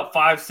in about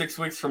 5-6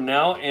 weeks from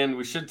now, and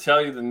we should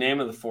tell you the name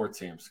of the 4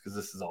 teams because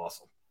this is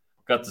awesome.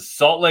 We've got the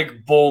Salt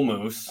Lake Bull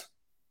Moose.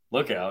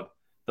 Look out.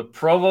 The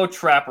Provo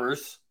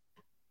Trappers,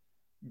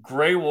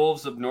 Gray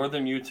Wolves of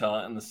Northern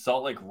Utah, and the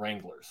Salt Lake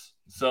Wranglers.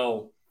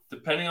 So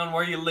depending on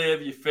where you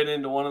live, you fit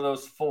into one of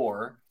those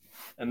 4,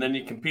 and then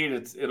you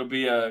compete. It'll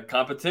be a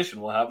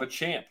competition. We'll have a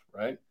champ,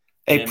 right?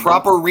 A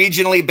proper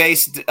regionally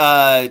based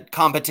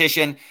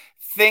competition.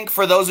 Think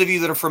for those of you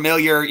that are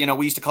familiar,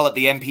 we used to call it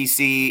the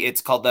NPC.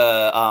 It's called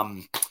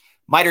the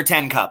Mitre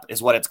 10 Cup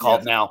is what it's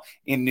called now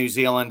in New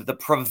Zealand. The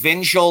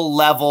provincial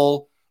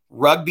level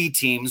rugby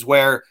teams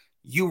where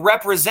you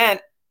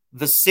represent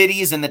the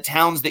cities and the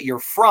towns that you're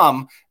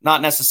from, not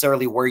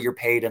necessarily where you're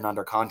paid and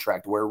under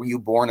contract. Where were you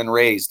born and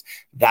raised?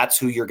 That's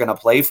who you're going to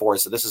play for.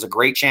 So this is a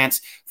great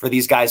chance for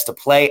these guys to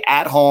play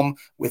at home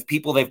with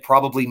people they've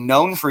probably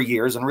known for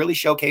years and really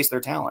showcase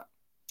their talent.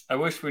 I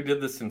wish we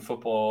did this in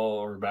football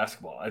or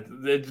basketball.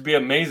 It'd be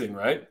amazing,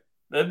 right?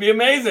 That'd be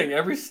amazing.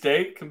 Every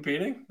state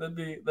competing.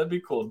 That'd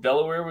be cool.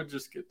 Delaware would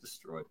just get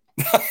destroyed.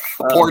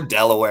 Poor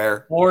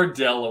Delaware. Poor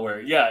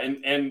Delaware. Yeah,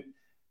 and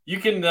you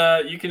can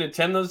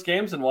attend those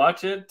games and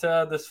watch it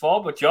this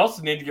fall, but you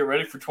also need to get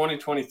ready for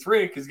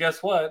 2023 because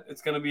guess what?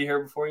 It's going to be here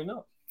before you know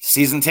it.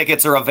 Season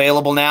tickets are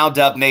available now,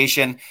 Dub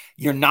Nation.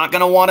 You're not going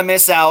to want to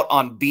miss out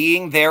on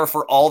being there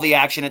for all the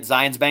action at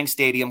Zions Bank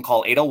Stadium.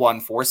 Call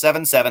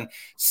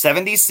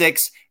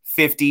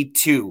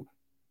 801-477-7652.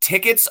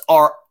 Tickets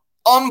are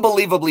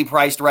unbelievably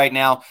priced right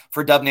now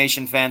for Dub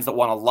Nation fans that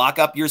want to lock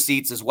up your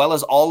seats, as well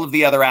as all of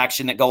the other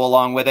action that go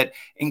along with it,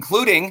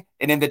 including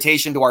an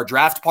invitation to our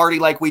draft party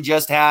like we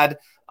just had.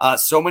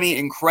 So many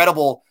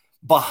incredible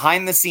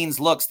behind-the-scenes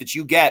looks that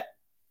you get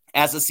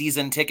as a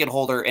season ticket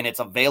holder, and it's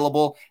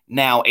available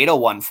now,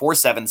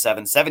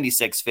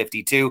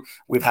 801-477-7652.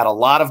 We've had a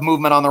lot of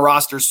movement on the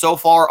roster so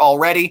far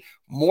already.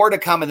 More to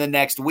come in the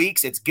next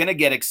weeks. It's going to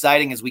get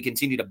exciting as we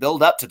continue to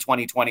build up to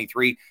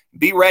 2023.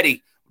 Be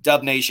ready,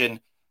 Dub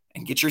Nation,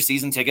 and get your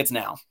season tickets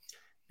now.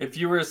 If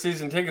you were a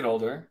season ticket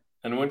holder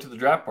and went to the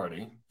draft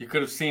party, you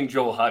could have seen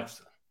Joel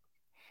Hodgson.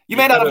 You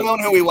may not have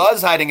known who he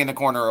was hiding in the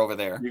corner over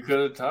there. You could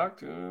have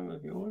talked to him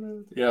if you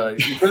wanted. Yeah,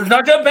 you could have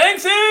talked to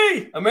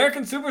Banksy,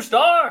 American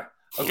superstar.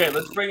 Okay,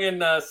 let's bring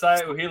in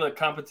Saya Uhila,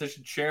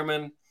 competition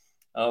chairman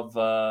of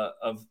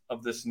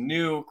this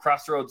new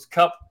Crossroads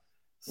Cup.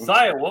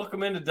 Saya,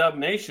 welcome into Dub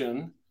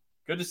Nation.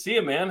 Good to see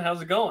you, man.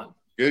 How's it going?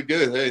 Good.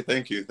 Hey,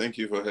 thank you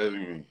for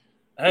having me.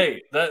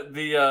 Hey,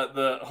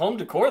 the home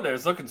decor there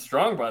is looking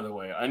strong, by the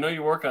way. I know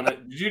you work on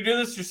it. Did you do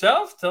this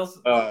yourself? Tell us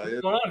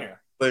what's going on here.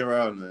 Play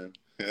around, man.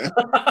 Yeah.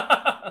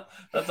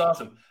 That's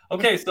awesome.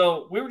 Okay,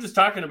 so we were just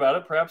talking about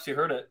it. Perhaps you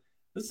heard it.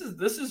 This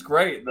is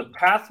great. The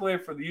pathway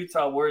for the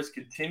Utah Warriors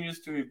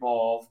continues to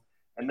evolve,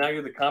 and now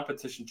you're the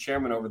competition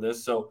chairman over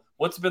this. So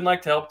what's it been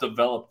like to help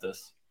develop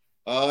this?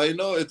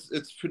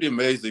 It's pretty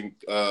amazing,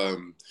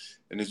 and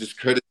it's just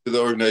credit to the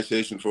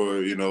organization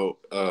for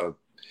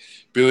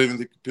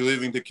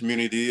believing the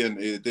community, and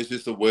it's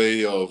just a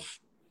way of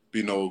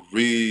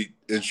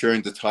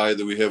re-ensuring the tie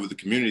that we have with the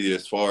community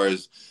as far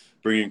as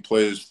bringing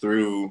players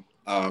through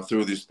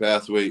this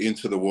pathway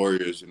into the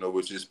Warriors,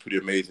 which is pretty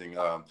amazing.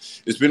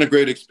 It's been a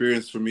great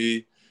experience for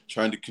me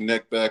trying to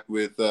connect back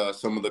with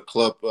some of the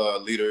club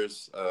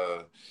leaders,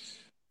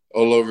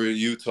 all over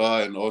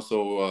Utah and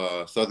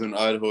also Southern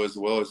Idaho as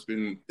well. It's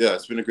been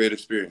a great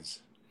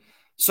experience.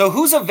 So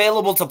who's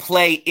available to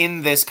play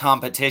in this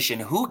competition?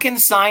 Who can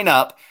sign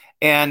up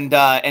and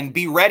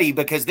be ready?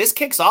 Because this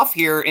kicks off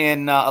here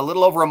in a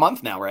little over a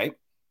month now, right?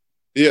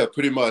 Yeah,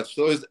 pretty much.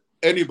 So is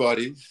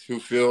anybody who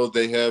feel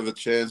they have a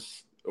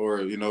chance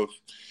or,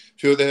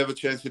 feel they have a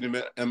chance in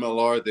the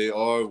MLR, they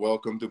are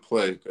welcome to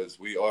play because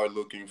we are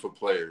looking for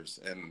players.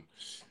 And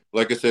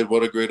like I said,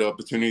 what a great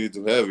opportunity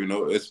to have,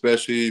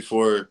 especially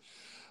for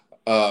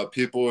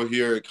people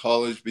here at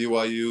college,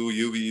 BYU,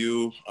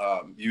 UVU,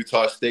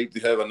 Utah State, to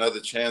have another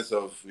chance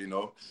of,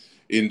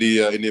 in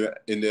the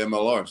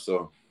MLR.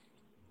 So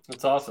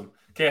that's awesome.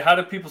 Okay, how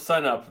do people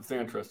sign up if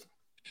they're interested?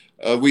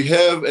 We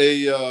have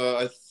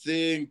I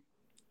think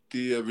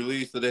the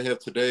release that they have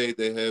today,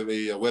 they have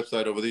a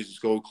website over there.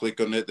 Just go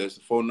click on it. There's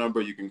a phone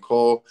number you can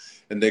call,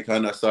 and they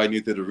kind of assign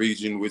you to the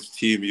region, which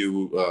team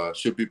you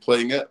should be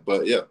playing at.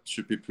 But yeah,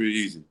 should be pretty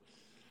easy.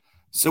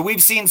 So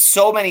we've seen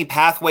so many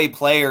pathway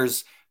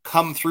players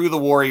come through the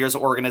Warriors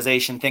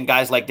organization. Think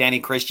guys like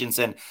Danny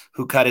Christensen,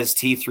 who cut his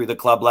teeth through the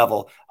club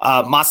level.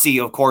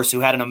 Masi, of course,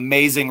 who had an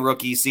amazing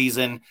rookie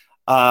season.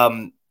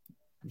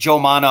 Joe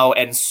Mano,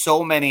 and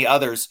so many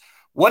others.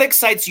 What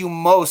excites you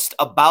most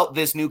about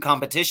this new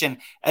competition?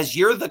 As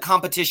you're the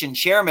competition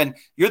chairman,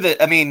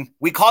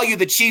 we call you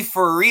the chief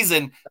for a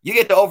reason. You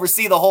get to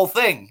oversee the whole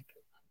thing.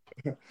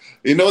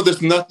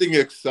 There's nothing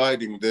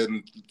exciting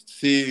than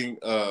seeing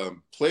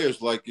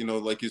players like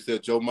you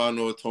said, Joe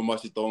Mano,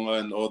 Tomashi Tonga,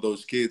 and all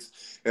those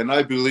kids. And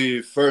I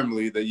believe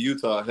firmly that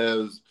Utah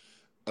has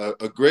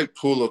a great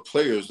pool of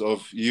players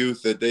of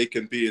youth that they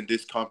can be in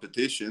this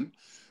competition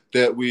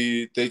that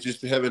they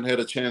just haven't had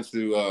a chance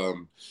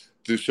to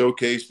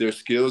showcase their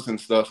skills and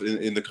stuff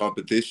in the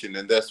competition.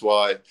 And that's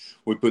why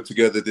we put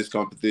together this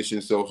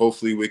competition. So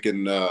hopefully we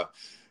can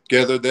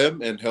gather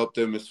them and help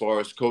them as far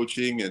as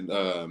coaching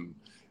and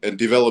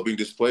developing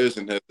these players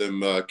and have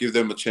them give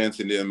them a chance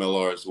in the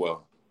MLR as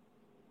well.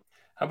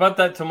 How about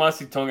that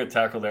Tomasi Tonga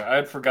tackle there? I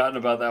had forgotten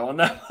about that one.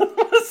 That one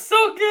was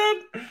so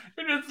good.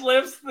 He just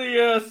lifts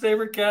the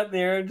Saber Cat in the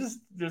air and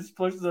just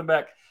pushes him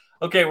back.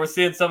 Okay, we're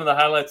seeing some of the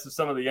highlights of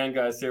some of the young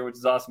guys here, which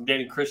is awesome.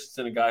 Danny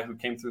Christensen, a guy who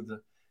came through the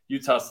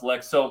Utah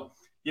Select. So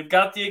you've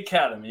got the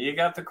academy. You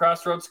got the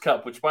Crossroads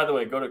Cup, which, by the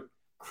way, go to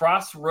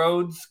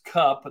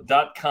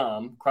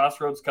crossroadscup.com,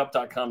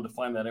 crossroadscup.com to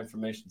find that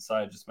information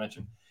I just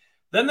mentioned.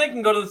 Then they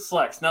can go to the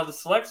Selects. Now, the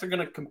Selects are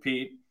going to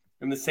compete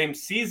in the same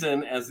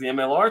season as the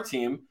MLR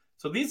team.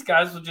 So these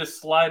guys will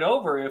just slide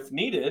over if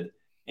needed.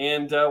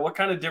 And what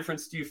kind of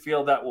difference do you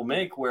feel that will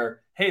make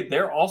where, hey,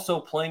 they're also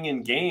playing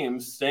in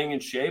games, staying in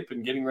shape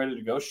and getting ready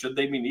to go should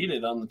they be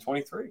needed on the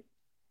 23?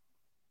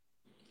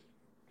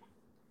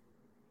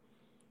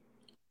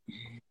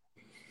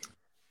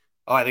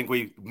 Oh, I think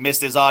we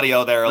missed his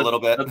audio there a little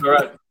bit. That's all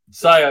right.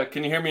 Saya,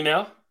 can you hear me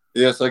now?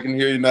 Yes, I can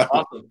hear you now.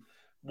 Awesome.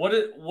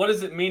 What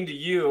does it mean to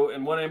you,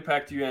 and what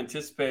impact do you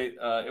anticipate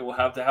it will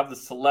have to have the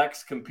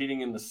selects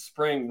competing in the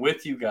spring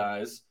with you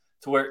guys,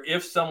 to where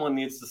if someone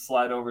needs to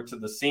slide over to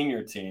the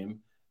senior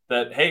team,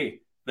 that, hey,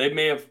 they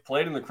may have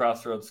played in the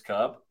Crossroads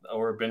Cup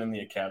or been in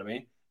the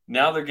academy.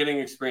 Now they're getting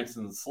experience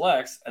in the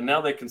selects, and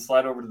now they can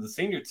slide over to the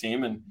senior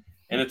team, and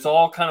it's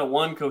all kind of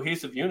one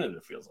cohesive unit,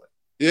 it feels like.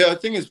 Yeah, I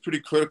think it's pretty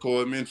critical.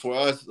 I mean, for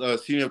us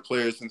senior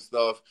players and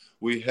stuff,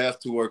 we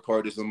have to work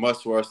hard. It's a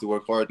must for us to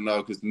work hard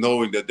now, because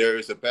knowing that there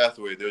is a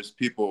pathway, there's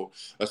people,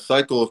 a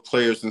cycle of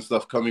players and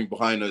stuff coming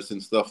behind us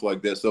and stuff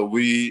like that. So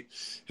we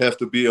have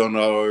to be on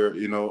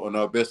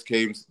our best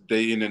games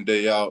day in and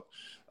day out.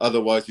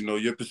 Otherwise,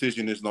 your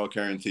position is not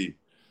guaranteed.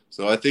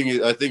 So I think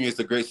it's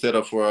a great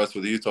setup for us, for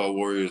the Utah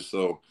Warriors.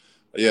 So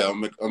yeah,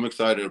 I'm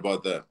excited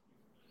about that.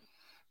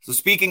 So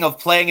speaking of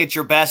playing at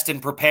your best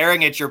and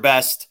preparing at your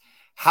best,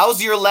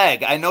 how's your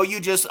leg? I know you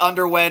just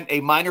underwent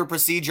a minor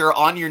procedure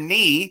on your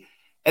knee,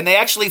 and they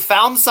actually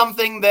found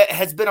something that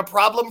has been a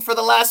problem for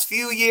the last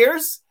few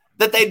years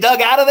that they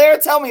dug out of there.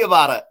 Tell me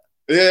about it.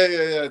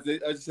 Yeah.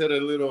 I just had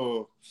a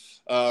little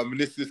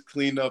meniscus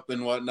cleanup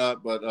and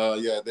whatnot, but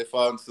they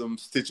found some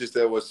stitches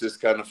that was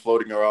just kind of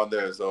floating around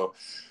there. So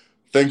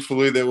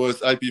thankfully there was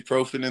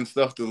ibuprofen and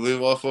stuff to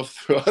live off of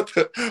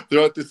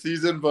throughout the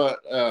season, but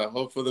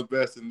hope for the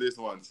best in this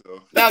one.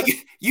 So now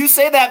you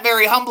say that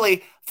very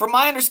humbly. From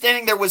my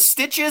understanding, there was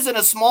stitches and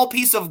a small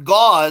piece of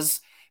gauze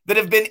that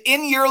have been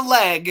in your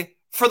leg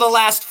for the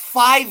last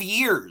 5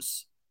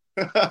 years,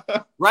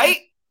 right?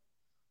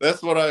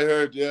 That's what I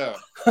heard. Yeah.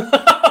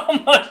 Oh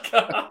my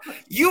God.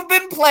 You've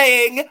been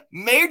playing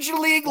major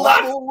league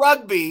level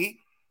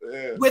rugby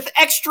with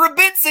extra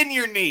bits in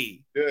your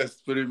knee.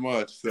 Yes, pretty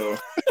much. So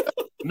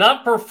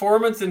not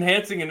performance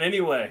enhancing in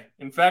any way.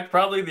 In fact,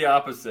 probably the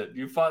opposite.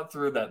 You fought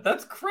through that.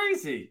 That's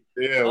crazy.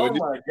 Yeah. Oh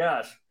my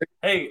gosh.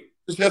 Hey,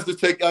 just have to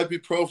take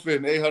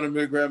ibuprofen, 800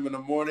 milligram in the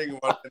morning.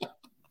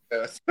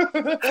 Yes.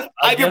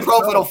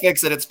 Ibuprofen will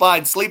fix it. It's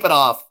fine. Sleep it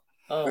off.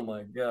 Oh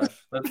my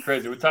gosh, that's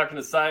crazy. We're talking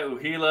to Sai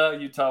Uhila,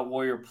 Utah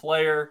Warrior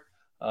player,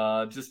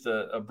 just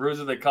a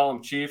bruiser. They call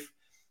him Chief.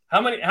 How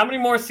many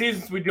more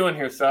seasons we doing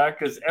here, Sai?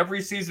 Because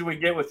every season we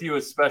get with you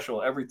is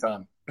special every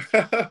time.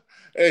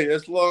 Hey,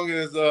 as long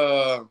as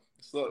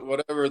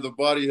whatever the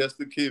body has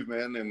to keep,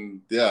 man.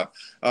 And yeah,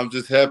 I'm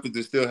just happy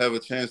to still have a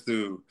chance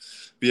to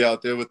be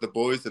out there with the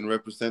boys and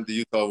represent the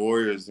Utah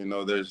Warriors.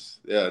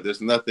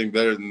 There's nothing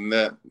better than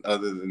that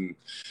other than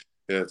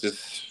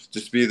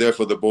just be there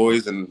for the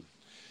boys. And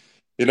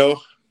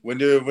when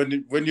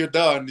you're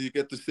done, you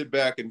get to sit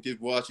back and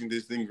keep watching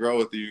this thing grow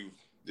with you.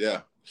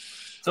 Yeah.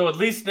 So at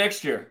least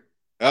next year.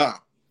 Yeah.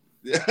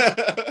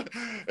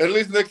 At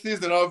least next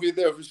season I'll be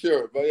there for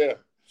sure. But yeah.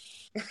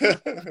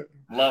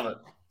 Love it.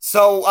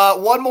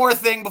 So one more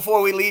thing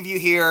before we leave you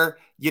here.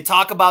 You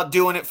talk about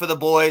doing it for the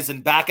boys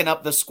and backing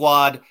up the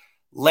squad.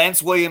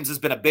 Lance Williams has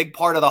been a big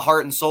part of the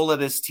heart and soul of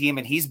this team,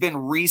 and he's been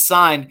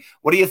re-signed.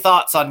 What are your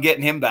thoughts on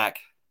getting him back?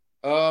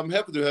 I'm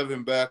happy to have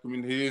him back. I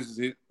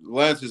mean,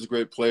 Lance is a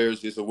great player.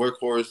 He's a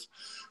workhorse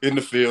in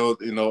the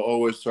field.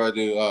 Always try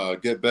to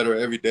get better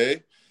every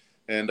day.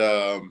 And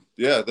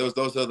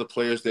those are the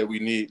players that we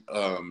need.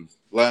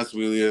 Lance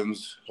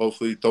Williams,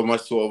 hopefully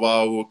Tomas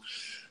Suavao.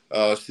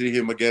 See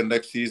him again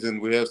next season.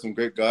 We have some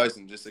great guys,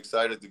 and just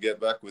excited to get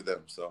back with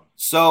them.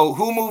 So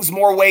who moves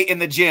more weight in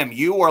the gym,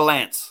 you or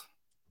Lance?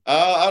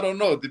 I don't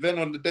know.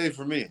 Depends on the day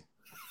for me.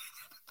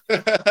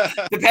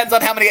 Depends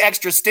on how many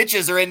extra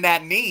stitches are in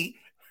that knee.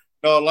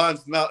 No,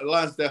 Lance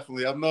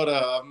definitely. I'm not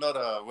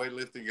a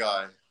weightlifting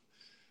guy.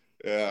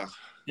 Yeah.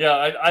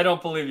 Yeah, I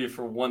don't believe you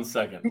for 1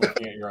 second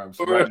looking at your arms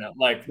right now.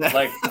 Like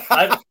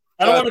I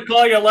don't want to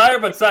call you a liar,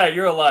 but Saya,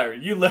 you're a liar.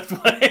 You lift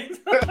weights.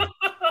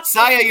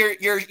 Saya,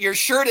 your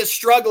shirt is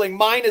struggling.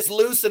 Mine is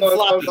loose and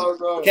floppy. No.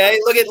 Okay,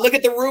 look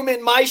at the room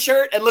in my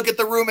shirt and look at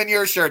the room in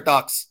your shirt,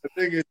 Docs. I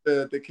think it's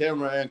the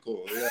camera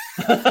ankle. Yeah.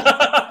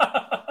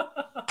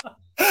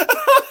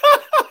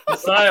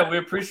 Saya, we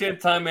appreciate the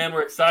time, man.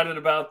 We're excited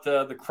about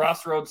the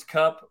Crossroads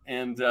Cup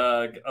and,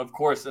 of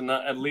course,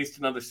 at least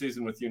another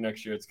season with you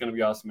next year. It's going to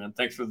be awesome, man.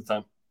 Thanks for the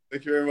time.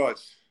 Thank you very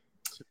much.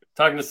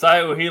 Talking to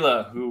Saya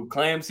Uhila, who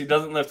claims he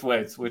doesn't lift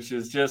weights, which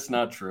is just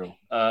not true.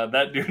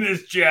 That dude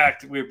is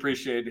jacked. We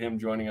appreciate him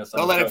joining us.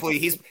 Don't let him fool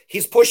you.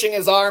 He's pushing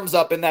his arms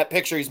up in that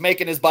picture. He's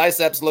making his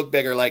biceps look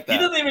bigger like that. He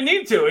doesn't even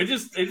need to. It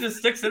just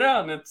sticks it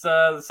out, and it's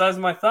the size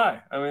of my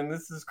thigh. I mean,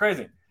 this is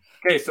crazy.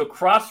 Okay, so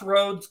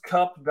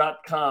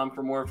crossroadscup.com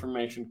for more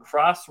information.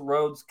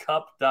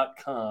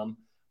 Crossroadscup.com.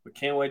 We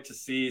can't wait to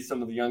see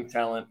some of the young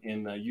talent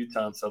in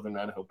Utah and Southern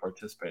Idaho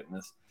participate in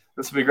this.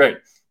 This will be great.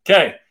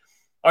 Okay,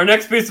 our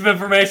next piece of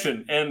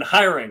information and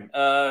hiring /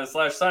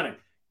 signing.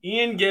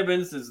 Ian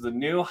Gibbons is the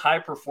new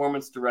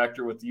high-performance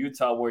director with the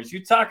Utah Warriors.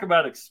 You talk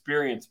about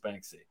experience,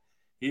 Banksy.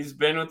 He's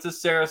been with the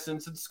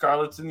Saracens and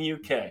Scarlets in the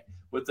UK,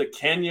 with the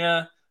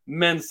Kenya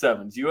men's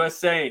sevens,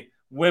 USA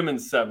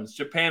women's sevens,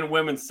 Japan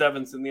women's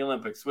sevens in the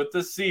Olympics, with the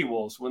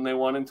Seawolves when they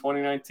won in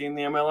 2019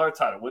 the MLR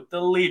title, with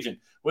the Legion,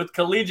 with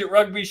Collegiate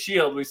Rugby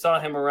Shield. We saw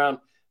him around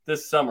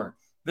this summer.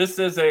 This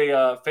is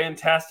a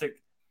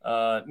fantastic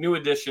new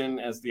addition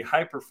as the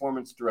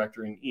high-performance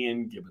director in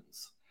Ian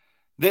Gibbons.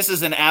 This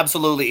is an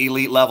absolutely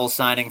elite level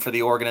signing for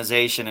the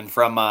organization, and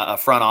from a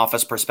front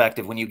office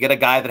perspective, when you get a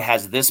guy that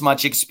has this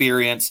much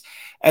experience,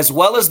 as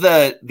well as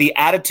the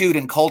attitude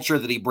and culture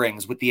that he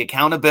brings with the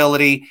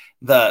accountability,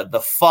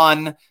 the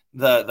fun,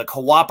 the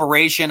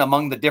cooperation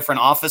among the different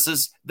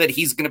offices that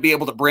he's going to be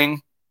able to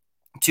bring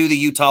to the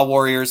Utah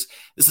Warriors.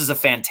 This is a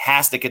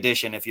fantastic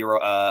addition if you're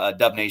a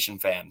Dub Nation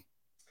fan.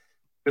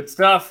 Good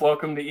stuff.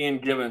 Welcome to Ian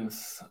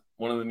Gibbons,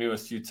 one of the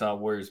newest Utah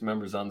Warriors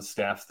members on the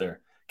staff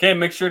there. Okay,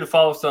 make sure to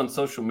follow us on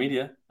social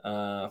media,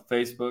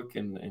 Facebook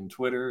and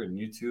Twitter and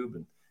YouTube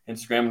and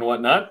Instagram and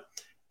whatnot.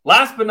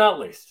 Last but not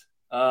least,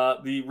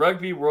 the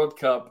Rugby World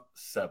Cup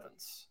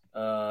sevens.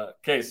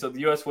 Okay, so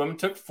the U.S. women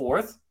took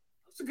fourth.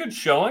 It was a good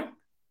showing.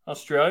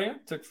 Australia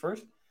took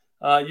first.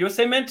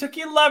 USA men took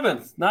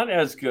 11th. Not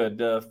as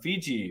good.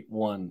 Fiji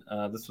won.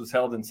 This was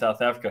held in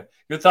South Africa.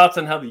 Your thoughts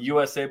on how the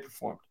USA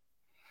performed?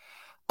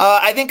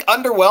 I think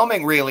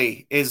underwhelming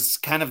really is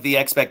kind of the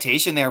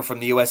expectation there from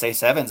the USA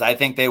Sevens. I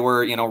think they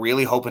were,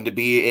 really hoping to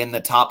be in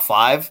the top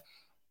 5.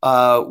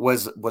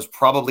 Was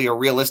probably a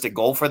realistic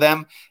goal for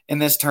them in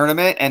this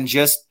tournament. And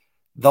just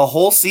the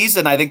whole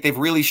season, I think they've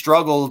really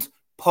struggled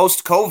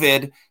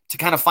post-COVID to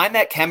kind of find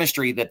that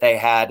chemistry that they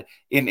had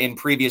in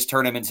previous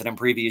tournaments and in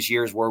previous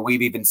years where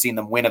we've even seen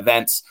them win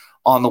events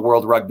on the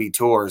World Rugby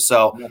Tour.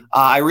 So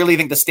I really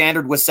think the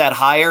standard was set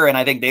higher, and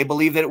I think they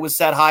believe that it was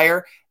set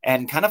higher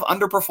and kind of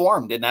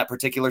underperformed in that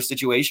particular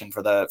situation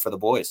for the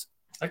boys.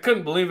 I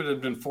couldn't believe it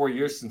had been 4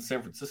 years since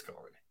San Francisco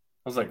already.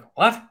 I was like,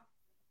 what?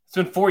 It's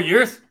been 4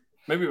 years?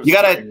 Maybe it was. You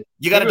gotta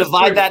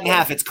divide that in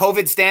half. It's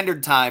COVID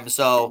standard time,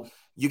 so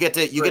you get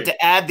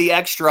to add the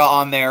extra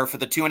on there for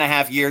the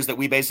 2.5 years that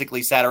we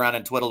basically sat around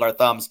and twiddled our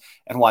thumbs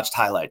and watched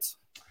highlights.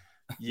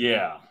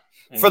 Yeah.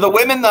 For the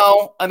women,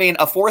 though, I mean,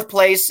 a 4th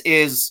place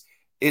is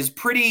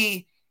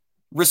pretty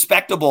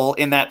respectable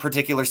in that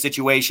particular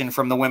situation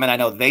from the women. I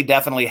know they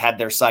definitely had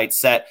their sights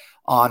set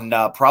on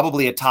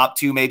probably a top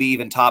 2, maybe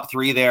even top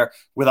 3 there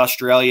with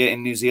Australia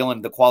and New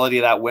Zealand. The quality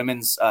of that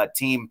women's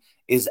team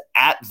is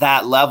at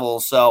that level.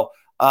 So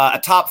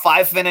a top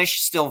 5 finish,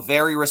 still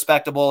very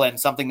respectable and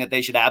something that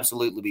they should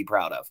absolutely be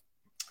proud of.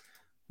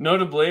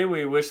 Notably,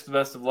 we wish the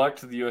best of luck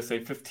to the USA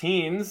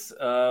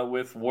 15s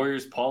with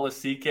Warriors Paul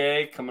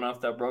Asike coming off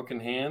that broken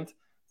hand.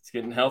 It's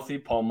getting healthy.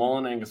 Paul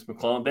Mullen, Angus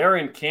McClellan. They're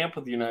in camp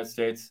with the United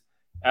States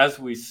as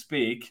we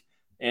speak.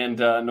 And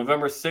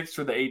November 6th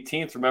through the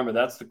 18th, remember,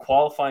 that's the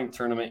qualifying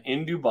tournament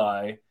in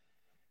Dubai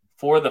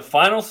for the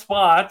final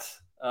spot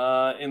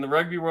in the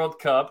Rugby World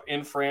Cup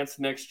in France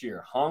next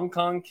year. Hong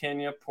Kong,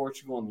 Kenya,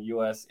 Portugal, and the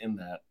U.S. in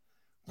that.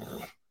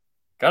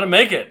 Got to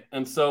make it.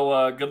 And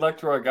so good luck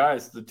to our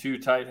guys, the two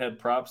tight head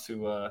props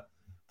who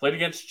played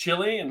against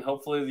Chile, and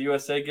hopefully the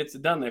USA gets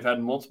it done. They've had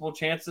multiple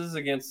chances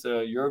against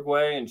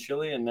Uruguay and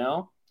Chile, and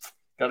now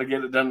got to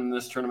get it done in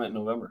this tournament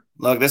in November.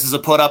 Look, this is a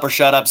put up or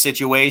shut up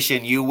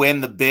situation. You win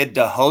the bid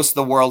to host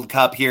the World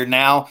Cup here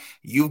now.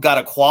 You've got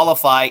to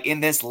qualify in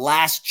this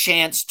last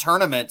chance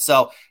tournament.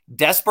 So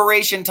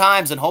desperation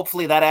times, and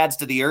hopefully that adds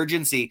to the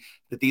urgency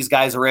that these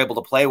guys are able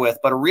to play with.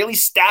 But a really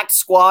stacked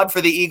squad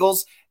for the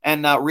Eagles,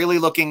 and really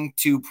looking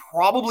to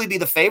probably be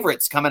the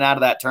favorites coming out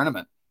of that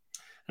tournament.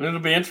 And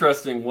it'll be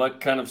interesting what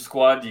kind of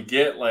squad you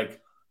get.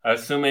 Like, I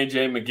assume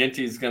AJ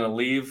McGinty is going to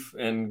leave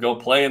and go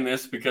play in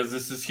this because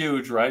this is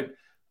huge, right?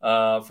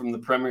 From the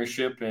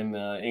Premiership in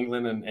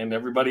England and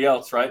everybody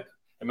else, right?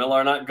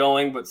 MLR not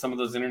going, but some of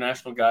those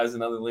international guys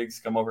in other leagues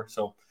come over.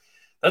 So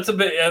that's a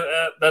bit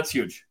that's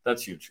huge.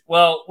 That's huge.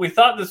 Well, we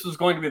thought this was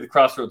going to be the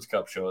Crossroads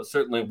Cup show. It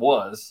certainly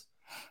was,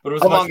 but it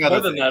was much more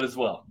than that as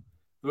well.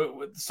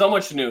 So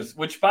much news,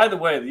 which, by the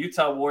way, the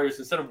Utah Warriors,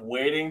 instead of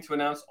waiting to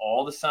announce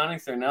all the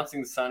signings, they're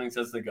announcing the signings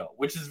as they go,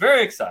 which is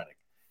very exciting.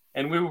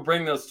 And we will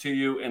bring those to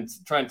you and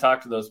try and talk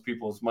to those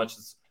people as much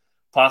as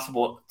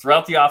possible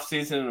throughout the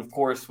offseason, and, of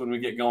course, when we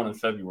get going in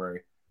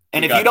February.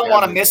 And if you don't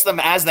want to miss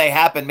them as they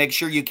happen, make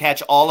sure you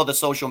catch all of the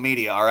social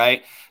media, all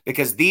right?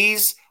 Because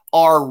these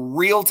are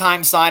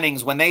real-time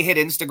signings. When they hit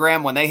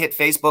Instagram, when they hit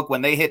Facebook,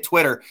 when they hit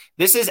Twitter,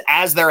 this is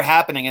as they're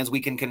happening, as we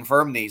can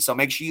confirm these. So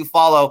make sure you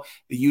follow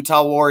the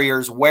Utah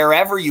Warriors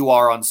wherever you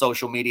are on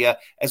social media,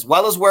 as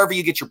well as wherever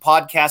you get your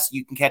podcasts.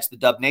 You can catch the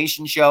Dub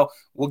Nation show.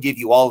 We'll give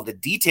you all of the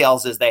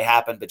details as they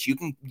happen, but you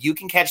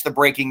can catch the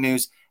breaking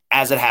news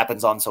as it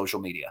happens on social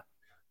media.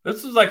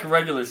 This is like a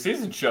regular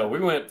season show. We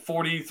went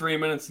 43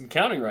 minutes and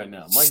counting right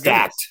now. My Stacked.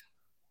 goodness.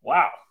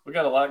 Wow. We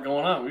got a lot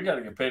going on. We got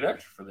to get paid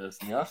extra for this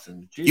in the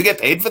offseason. You get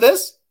paid for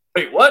this?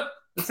 Wait, what?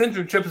 This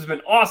internship has been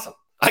awesome.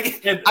 I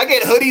get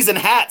hoodies and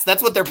hats.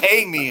 That's what they're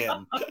paying me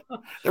in.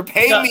 They're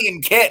paying me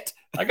in kit.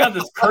 I got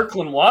this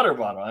Kirkland water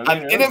bottle.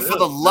 I'm in it for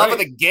the love of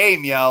the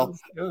game, yo.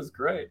 It was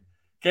great.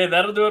 Okay,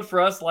 that'll do it for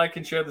us. Like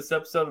and share this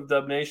episode of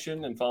Dub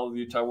Nation and follow the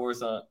Utah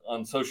Warriors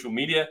on social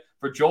media.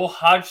 For Joel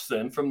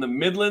Hodgson from the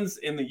Midlands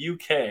in the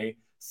UK,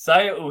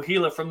 Saya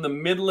Uhila from the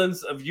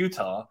Midlands of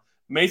Utah,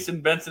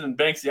 Mason Benson and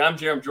Banksy, I'm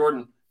Jeremy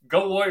Jordan.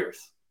 Go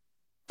Warriors.